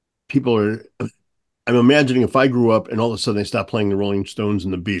 people are. I'm imagining if I grew up and all of a sudden they stopped playing the Rolling Stones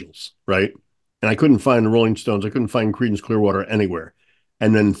and the Beatles, right? And I couldn't find the Rolling Stones, I couldn't find Creedence Clearwater anywhere.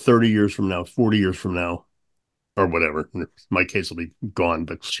 And then 30 years from now, 40 years from now, or whatever, my case will be gone,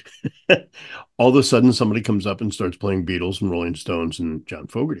 but all of a sudden somebody comes up and starts playing Beatles and Rolling Stones and John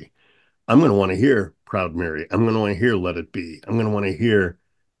Fogerty. I'm going to want to hear Proud Mary. I'm going to want to hear Let It Be. I'm going to want to hear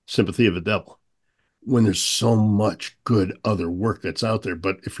Sympathy of the Devil, when there's so much good other work that's out there.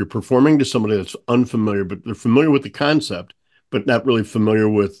 But if you're performing to somebody that's unfamiliar, but they're familiar with the concept, but not really familiar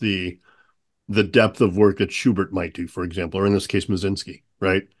with the depth of work that Schubert might do, for example, or in this case, Muscynski,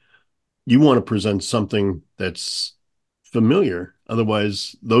 right? You want to present something that's familiar.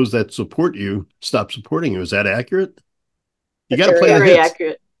 Otherwise, those that support you stop supporting you. Is that accurate? You got to play the hits.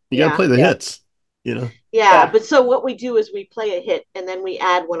 Accurate. You got to play the hits, But so what we do is we play a hit and then we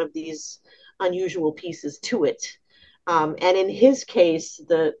add one of these unusual pieces to it. And in his case,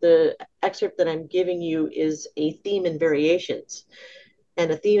 the excerpt that I'm giving you is a theme and variations. And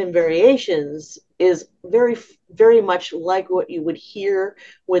a theme and variations is very, very much like what you would hear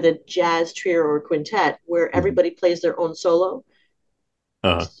with a jazz trio or quintet, where everybody plays their own solo.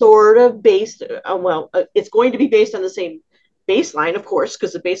 Sort of based, it's going to be based on the same bass line, of course,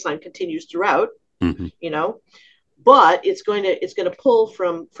 because the bass line continues throughout, but it's going to pull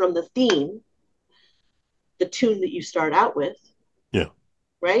from the theme, the tune that you start out with,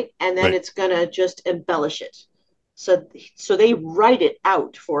 right, and then it's going to just embellish it. So they write it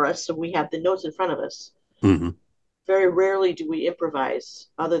out for us, so we have the notes in front of us. Very rarely do we improvise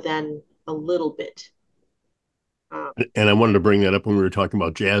other than a little bit. And I wanted to bring that up when we were talking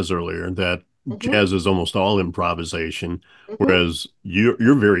about jazz earlier, that Mm-hmm, jazz is almost all improvisation, mm-hmm. whereas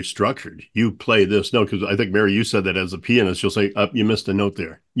you're very structured. You play this note because I think Mary, you said that as a pianist, you'll say, "Up, you missed a note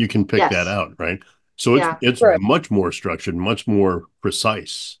there." You can pick that Yes. out, right? So it's Yeah. it's Right. much more structured, much more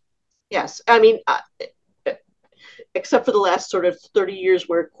precise. Yes. I mean, except for the last sort of 30 years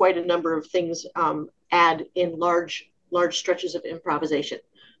where quite a number of things add in large stretches of improvisation.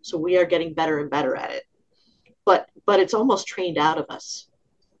 So we are getting better and better at it. But it's almost trained out of us.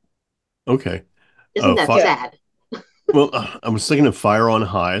 Okay. Isn't that Fi Yeah. sad? Well, I was thinking of "Fire on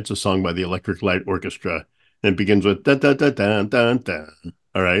High." It's a song by the Electric Light Orchestra, and it begins with da da da da da da.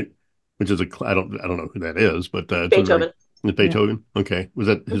 All right, which is I don't know who that is, but it's a very Beethoven. it's Yeah. Beethoven. Okay, was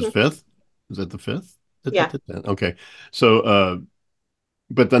that his Hmm. fifth? Was that the fifth? Da, da, Yeah. da, da. Okay, so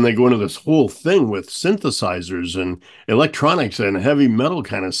but then they go into this whole thing with synthesizers and electronics and heavy metal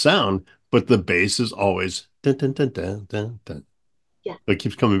kind of sound, but the bass is always dun, dun, dun, dun, dun, dun. Yeah. It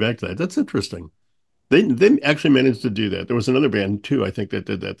keeps coming back to that. That's interesting. They actually managed to do that. There was another band too, I think, that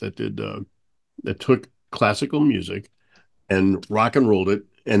did that. That took classical music and rock and rolled it,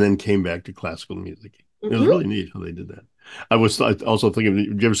 and then came back to classical music. It was Hmm. really neat how they did that. I was also thinking,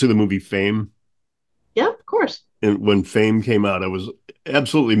 did you ever see the movie Fame? Yeah, of course. And when Fame came out, I was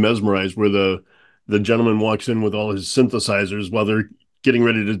absolutely mesmerized. Where the gentleman walks in with all his synthesizers while they're getting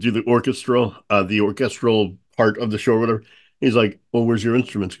ready to do the orchestral part of the show or whatever. He's like, "Well, where's your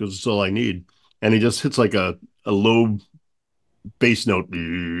instruments? Because it's all I need." And he just hits like a low bass note,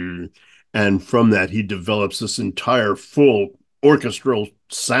 and from that he develops this entire full orchestral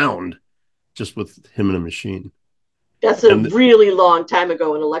sound just with him and a machine. That's a And really long time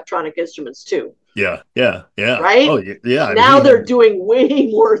ago in electronic instruments too, yeah, yeah, yeah. Oh, right? yeah, yeah. I mean, Now he they're had. doing way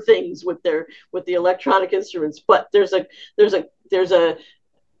more things with the electronic instruments, but there's a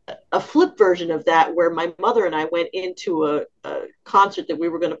flip version of that where my mother and I went into a concert that we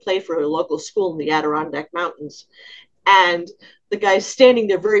were going to play for a local school in the Adirondack Mountains. And the guy's standing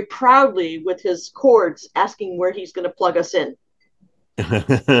there very proudly with his cords asking where he's going to plug us in.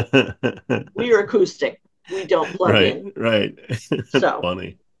 We are acoustic. We don't plug Right, in. right. That's So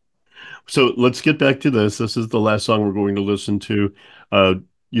funny. So let's get back to this. This is the last song we're going to listen to. Uh,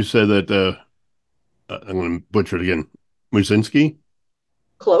 you said that I'm going to butcher it again. Musynski?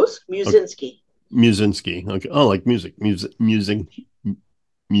 close. Okay. Musynski. Musynski. Okay. Oh, like music, Musynski.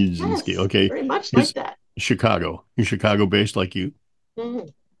 Yes, Okay. very much like He's that. Chicago. He's Chicago based like you. Mm-hmm.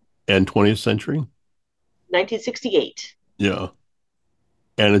 And 20th century. 1968. Yeah.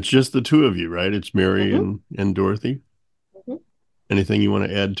 And it's just the two of you, right? It's Mary Mm-hmm. and Dorothy. Mm-hmm. Anything you want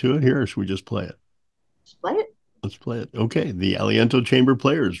to add to it here, or should we just play it? Just play it. Let's play it. Okay. The Aliento Chamber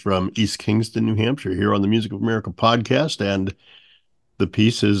Players from East Kingston, New Hampshire, here on the Music of America podcast. And the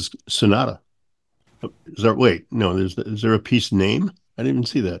piece is Sonata. Is there, wait, no, is there a piece name? I didn't even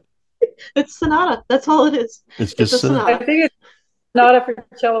see that. It's sonata. That's all it is. It's It's a just Sonata. I sonata. think it's not a for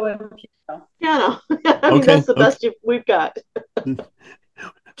cello and piano. Piano. I mean, Okay. that's the Okay. best we've got.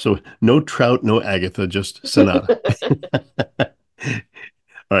 So no Trout, no Agatha, just Sonata.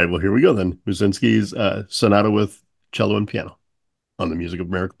 All right. Well, here we go then. Musynski's Sonata with cello and piano on the Music of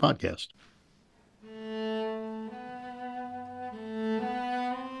America podcast.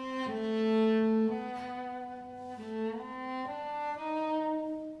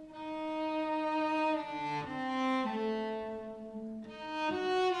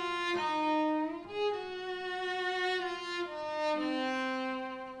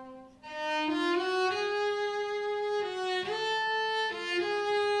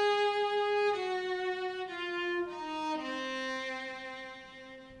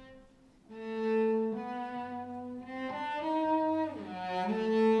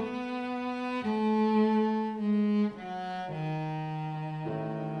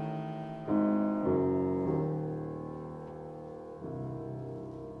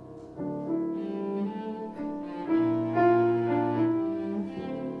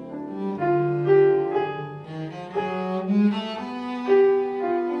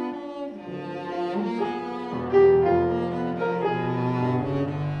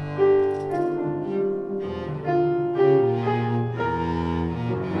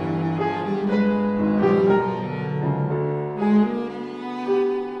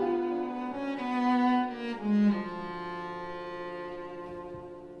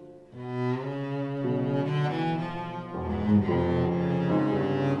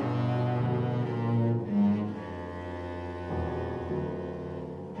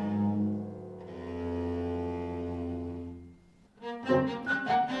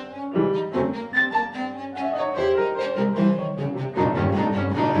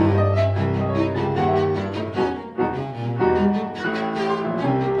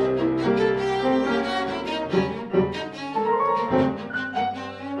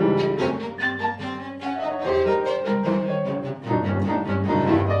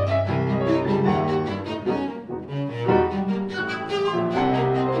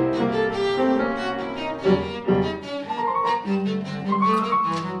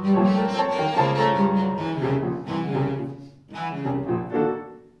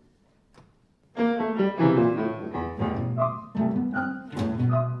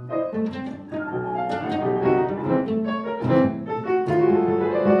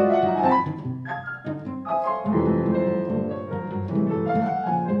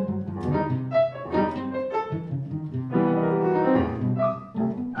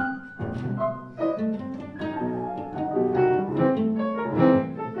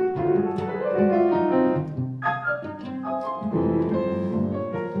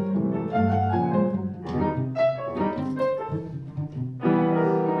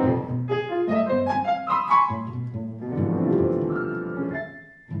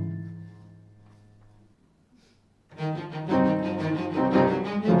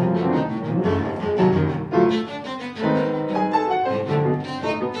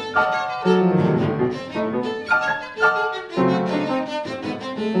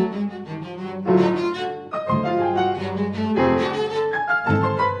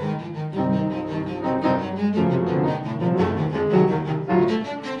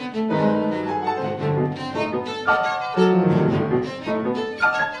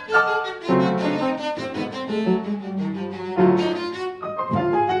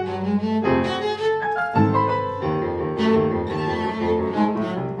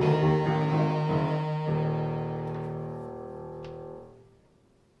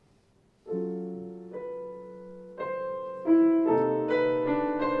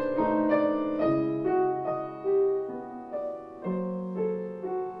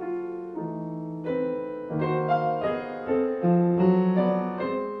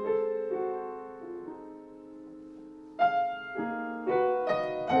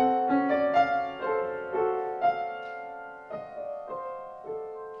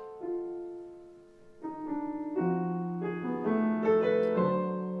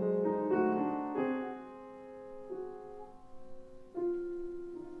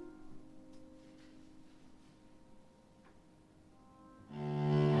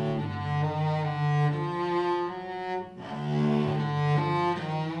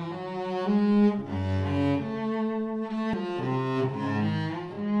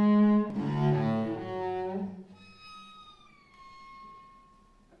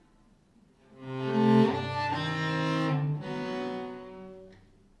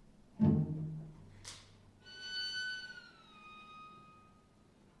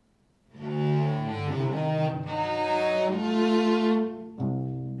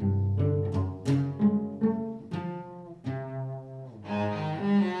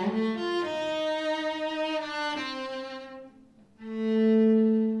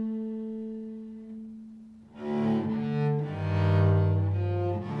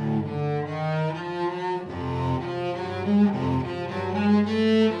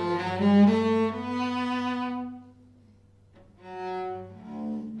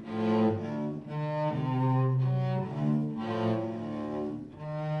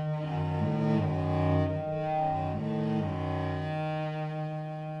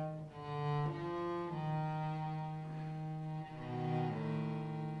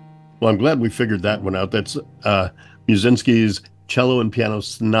 Well, I'm glad we figured that one out. That's Musynski's Cello and Piano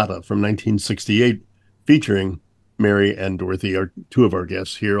Sonata from 1968, featuring Mary and Dorothy, are two of our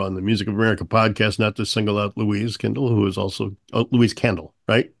guests here on the Music of America podcast. Not to single out Louise Kandle, who is also Louise Kandle,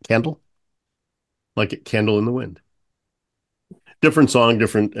 right? Kandle, like a candle in the wind. Different song,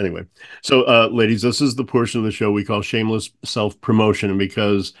 different anyway. So, ladies, this is the portion of the show we call shameless self-promotion, and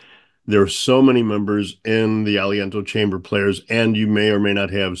because there are so many members in the Aliento Chamber Players, and you may or may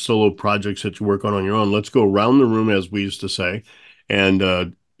not have solo projects that you work on your own. Let's go around the room, as we used to say,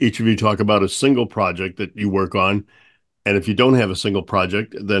 and each of you talk about a single project that you work on. And if you don't have a single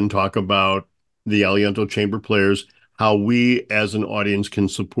project, then talk about the Aliento Chamber Players, how we as an audience can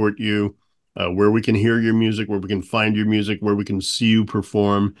support you, where we can hear your music, where we can find your music, where we can see you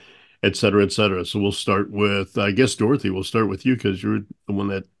perform, et cetera, et cetera. So we'll start with, I guess, Dorothy, we'll start with you because you're the one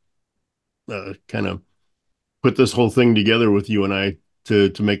that kind of put this whole thing together with you and I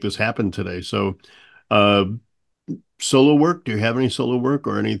to make this happen today. So, solo work, do you have any solo work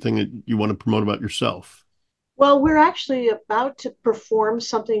or anything that you want to promote about yourself? Well, we're actually about to perform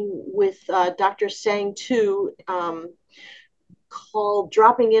something with Dr. Sang too, called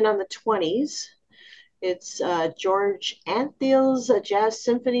Dropping In on the 20s. It's George Antheil's Jazz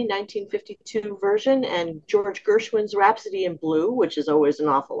Symphony 1952 version and George Gershwin's Rhapsody in Blue, which is always an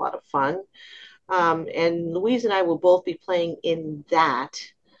awful lot of fun. And Louise and I will both be playing in that.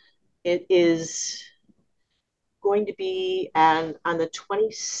 It is going to be on the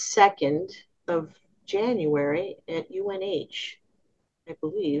 22nd of January at UNH, I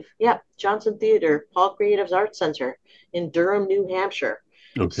believe. Yeah, Johnson Theater, Paul Creative's Art Center in Durham, New Hampshire.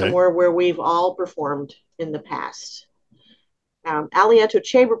 Okay. Somewhere where we've all performed in the past. Aliento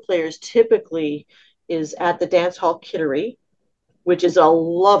Chamber Players typically is at the Dance Hall Kittery, which is a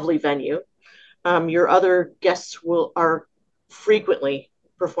lovely venue. Your other guests are frequently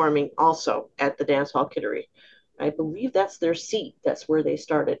performing also at the Dance Hall Kittery. I believe that's their seat. That's where they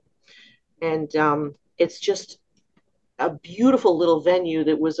started. And it's just a beautiful little venue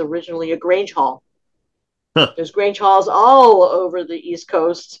that was originally a Grange Hall. Huh. There's Grange Halls all over the East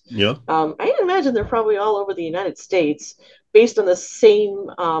Coast. Yeah. I imagine they're probably all over the United States based on the same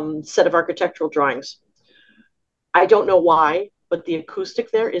set of architectural drawings. I don't know why, but the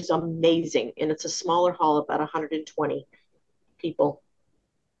acoustic there is amazing. And it's a smaller hall, about 120 people.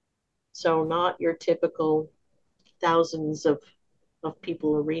 So not your typical thousands of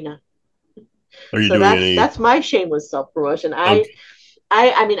people arena. Are you so doing that's my shameless self-promotion. Okay.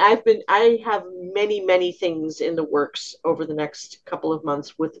 I have many things in the works over the next couple of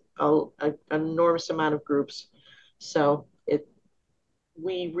months with an enormous amount of groups. So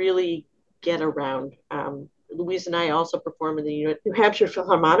we really get around. Louise and I also perform in the New Hampshire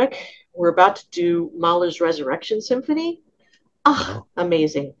Philharmonic. We're about to do Mahler's Resurrection Symphony. Wow.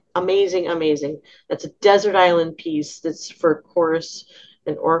 Amazing. That's a desert island piece that's for chorus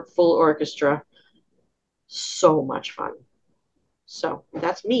and full orchestra. So much fun. So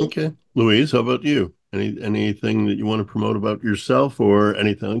that's me. Okay. Louise, how about you? Anything that you want to promote about yourself or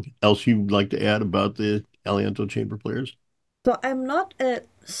anything else you'd like to add about the Aliento Chamber Players? So I'm not a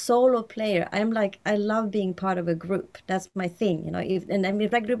solo player. I love being part of a group. That's my thing,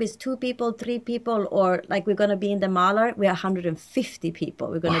 if that group is 2 people, 3 people, or like we're going to be in the Mahler, we're 150 people.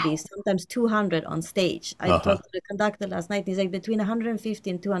 We're going to be sometimes 200 on stage. I talked to the conductor last night. He's like between 150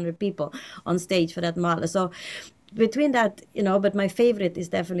 and 200 people on stage for that Mahler. So between that, but my favorite is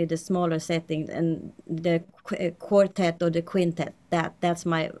definitely the smaller setting and the quartet or the quintet. That's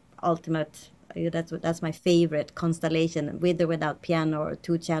my ultimate. That's my favorite constellation, with or without piano or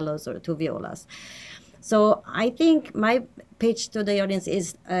 2 cellos or 2 violas. So I think my pitch to the audience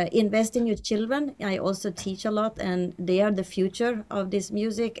is invest in your children. I also teach a lot, and they are the future of this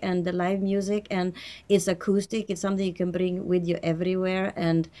music and the live music, and it's acoustic. It's something you can bring with you everywhere,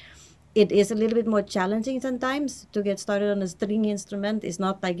 and it is a little bit more challenging sometimes to get started on a string instrument. It's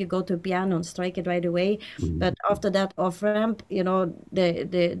not like you go to a piano and strike it right away. But after that off ramp,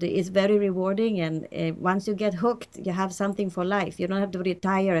 it's very rewarding. And once you get hooked, you have something for life. You don't have to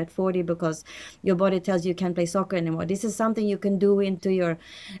retire at 40 because your body tells you can't play soccer anymore. This is something you can do into your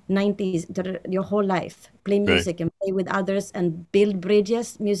 90s, your whole life. Play music and play with others and build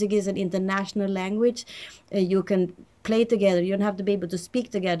bridges. Music is an international language. You can play together. You don't have to be able to speak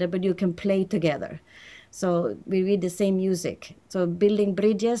together, but you can play together. So we read the same music. So building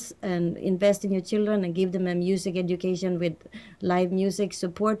bridges and invest in your children and give them a music education with live music.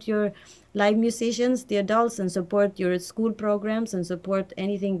 Support your live musicians, the adults, and support your school programs and support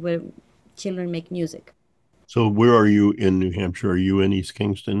anything where children make music. So where are you in New Hampshire? Are you in East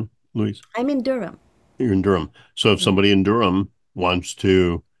Kingston, Louise? I'm in Durham. You're in Durham. So if somebody in Durham wants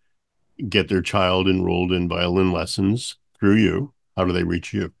to get their child enrolled in violin lessons through you, how do they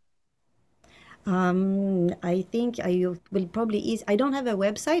reach you? I think I will probably I don't have a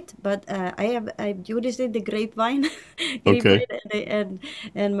website, but I just did the grapevine, Okay.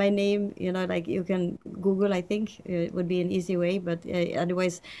 and my name, like you can Google. I think it would be an easy way, but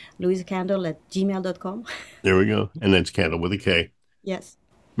otherwise, Louise Kandle at gmail.com. There we go. And that's Kandle with a K. Yes.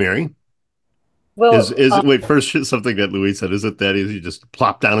 Mary? Well, Wait, first something that Louise said, is it that easy? You just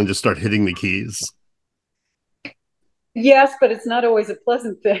plop down and just start hitting the keys? yes, but it's not always a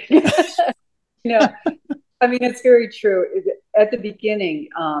pleasant thing. I mean, it's very true. At the beginning,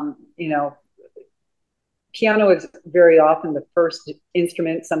 piano is very often the first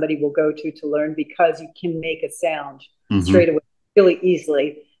instrument somebody will go to learn because you can make a sound straight away really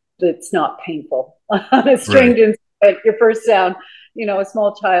easily. It's not painful on a stringed instrument. Your first sound, a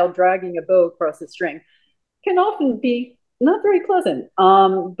small child dragging a bow across a string can often be not very pleasant.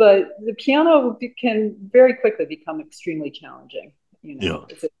 But the piano can very quickly become extremely challenging.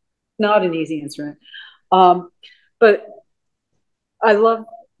 It's not an easy instrument. But I love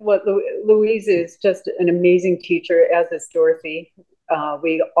what Louise is, just an amazing teacher, as is Dorothy.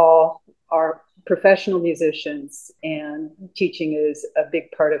 We all are professional musicians, and teaching is a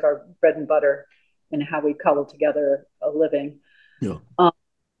big part of our bread and butter and how we cobble together a living. Yeah.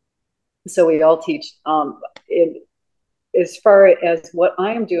 So we all teach. As far as what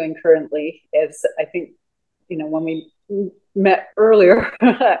I am doing currently, as I think, when we met earlier,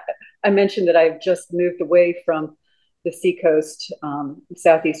 I mentioned that I've just moved away from the seacoast,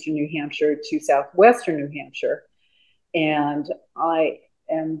 southeastern New Hampshire, to southwestern New Hampshire. And I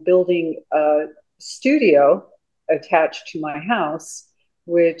am building a studio attached to my house,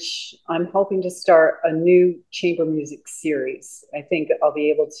 which I'm hoping to start a new chamber music series. I think I'll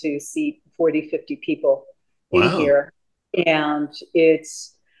be able to seat 40, 50 people in here. And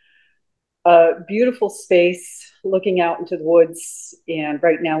it's a beautiful space looking out into the woods. And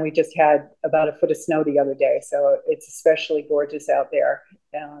right now we just had about a foot of snow the other day. So it's especially gorgeous out there.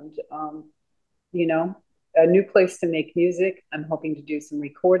 And, a new place to make music. I'm hoping to do some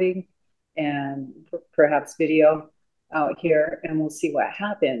recording and perhaps video out here, and we'll see what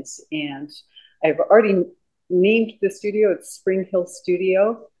happens. And I've already named the studio. It's Spring Hill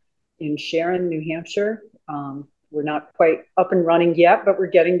Studio in Sharon, New Hampshire. We're not quite up and running yet, but we're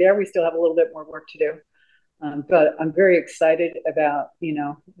getting there. We still have a little bit more work to do. But I'm very excited about,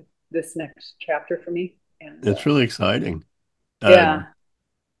 this next chapter for me. And it's really exciting. Yeah.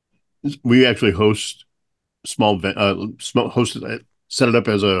 We actually host set it up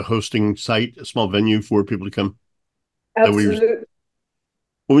as a hosting site, a small venue for people to come. Absolutely.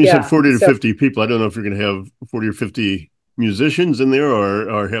 When you said 40 to 50 people, I don't know if you're going to have 40 or 50 musicians in there,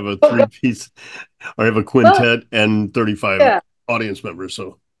 or have a three-piece, or have a quintet and 35 audience members.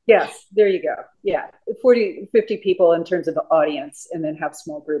 So yes, there you go. Yeah, 40, 50 people in terms of the audience, and then have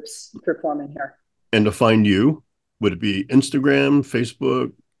small groups performing here. And to find you, would it be Instagram,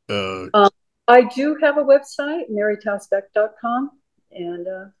 Facebook? I do have a website, marytowse-beck.com, and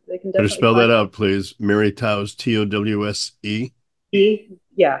they can definitely Better spell that out, please. Mary Towse, Towse.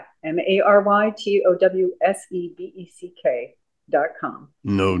 Yeah, MaryTowseBeck.com.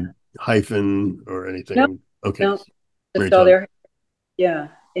 No hyphen or anything. No, okay. No, just all there. Yeah,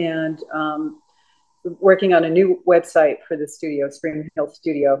 and working on a new website for the studio, Spring Hill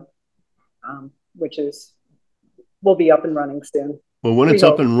Studio, which will be up and running soon. Well, when it's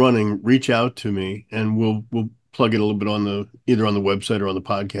up and running, reach out to me, and we'll plug it a little bit on either on the website or on the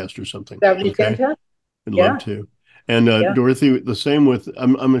podcast or something. That would be fantastic. I'd love to. And Dorothy, the same with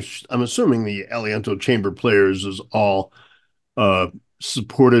I'm assuming the Aliento Chamber Players is all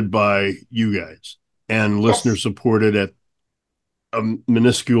supported by you guys and listener supported at a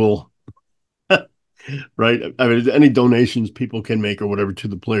minuscule, right? I mean, any donations people can make or whatever to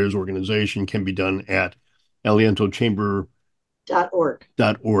the Players organization can be done at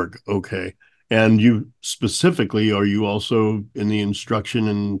alientochamber.org. Okay. And you specifically, are you also in the instruction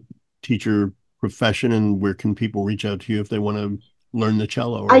and teacher profession, and where can people reach out to you if they want to learn the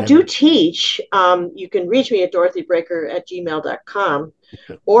cello? I do teach. You can reach me at dorothybraker@gmail.com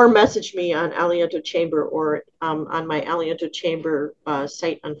or message me on Aliento Chamber or on my Aliento Chamber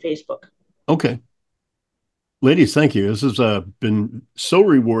site on Facebook. Okay. Ladies, thank you. This has been so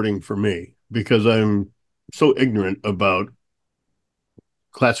rewarding for me because I'm so ignorant about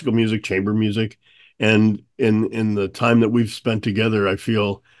classical music, chamber music. And in the time that we've spent together, I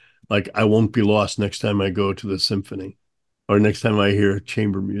feel like I won't be lost next time I go to the symphony or next time I hear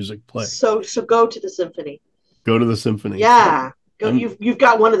chamber music play. So go to the symphony. Go to the symphony. Yeah. You've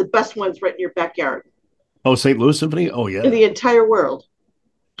got one of the best ones right in your backyard. Oh, St. Louis Symphony? Oh, yeah. In the entire world.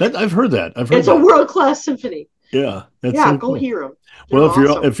 I've heard that. It's a world-class symphony. Yeah. So go hear them. Well,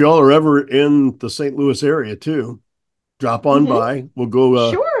 awesome. if y'all are ever in the St. Louis area too, drop on by. We'll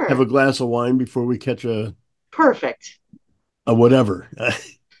go have a glass of wine before we catch a whatever.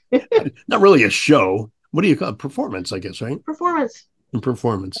 Not really a show. What do you call it? Performance, I guess, right? Performance.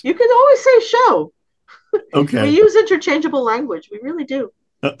 You can always say show. Okay. We use interchangeable language. We really do.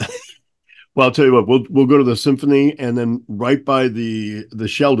 Well, I'll tell you what, we'll go to the symphony, and then right by the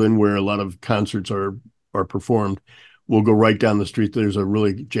Sheldon, where a lot of concerts are performed, we'll go right down the street. There's a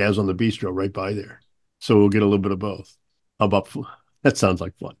really Jazz on the Bistro right by there. So we'll get a little bit of both. How about that? Sounds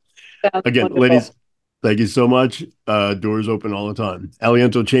like fun. Again, wonderful. Ladies, thank you so much. Doors open all the time.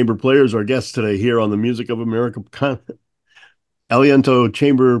 Aliento Chamber Players, our guests today here on the Music of America. Aliento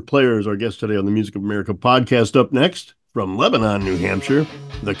Chamber Players, our guest today on the Music of America podcast. Up next, from Lebanon, New Hampshire,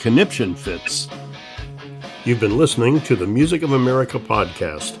 the Conniption Fits. You've been listening to the Music of America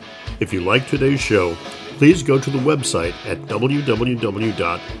podcast. If you like today's show, please go to the website at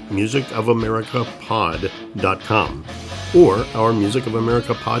www.musicofamericapod.com or our Music of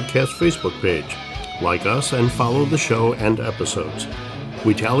America podcast Facebook page. Like us and follow the show and episodes.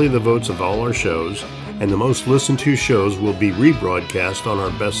 We tally the votes of all our shows, and the most listened to shows will be rebroadcast on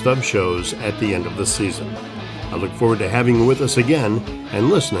our best of shows at the end of the season. I look forward to having you with us again and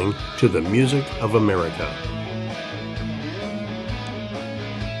listening to the Music of America.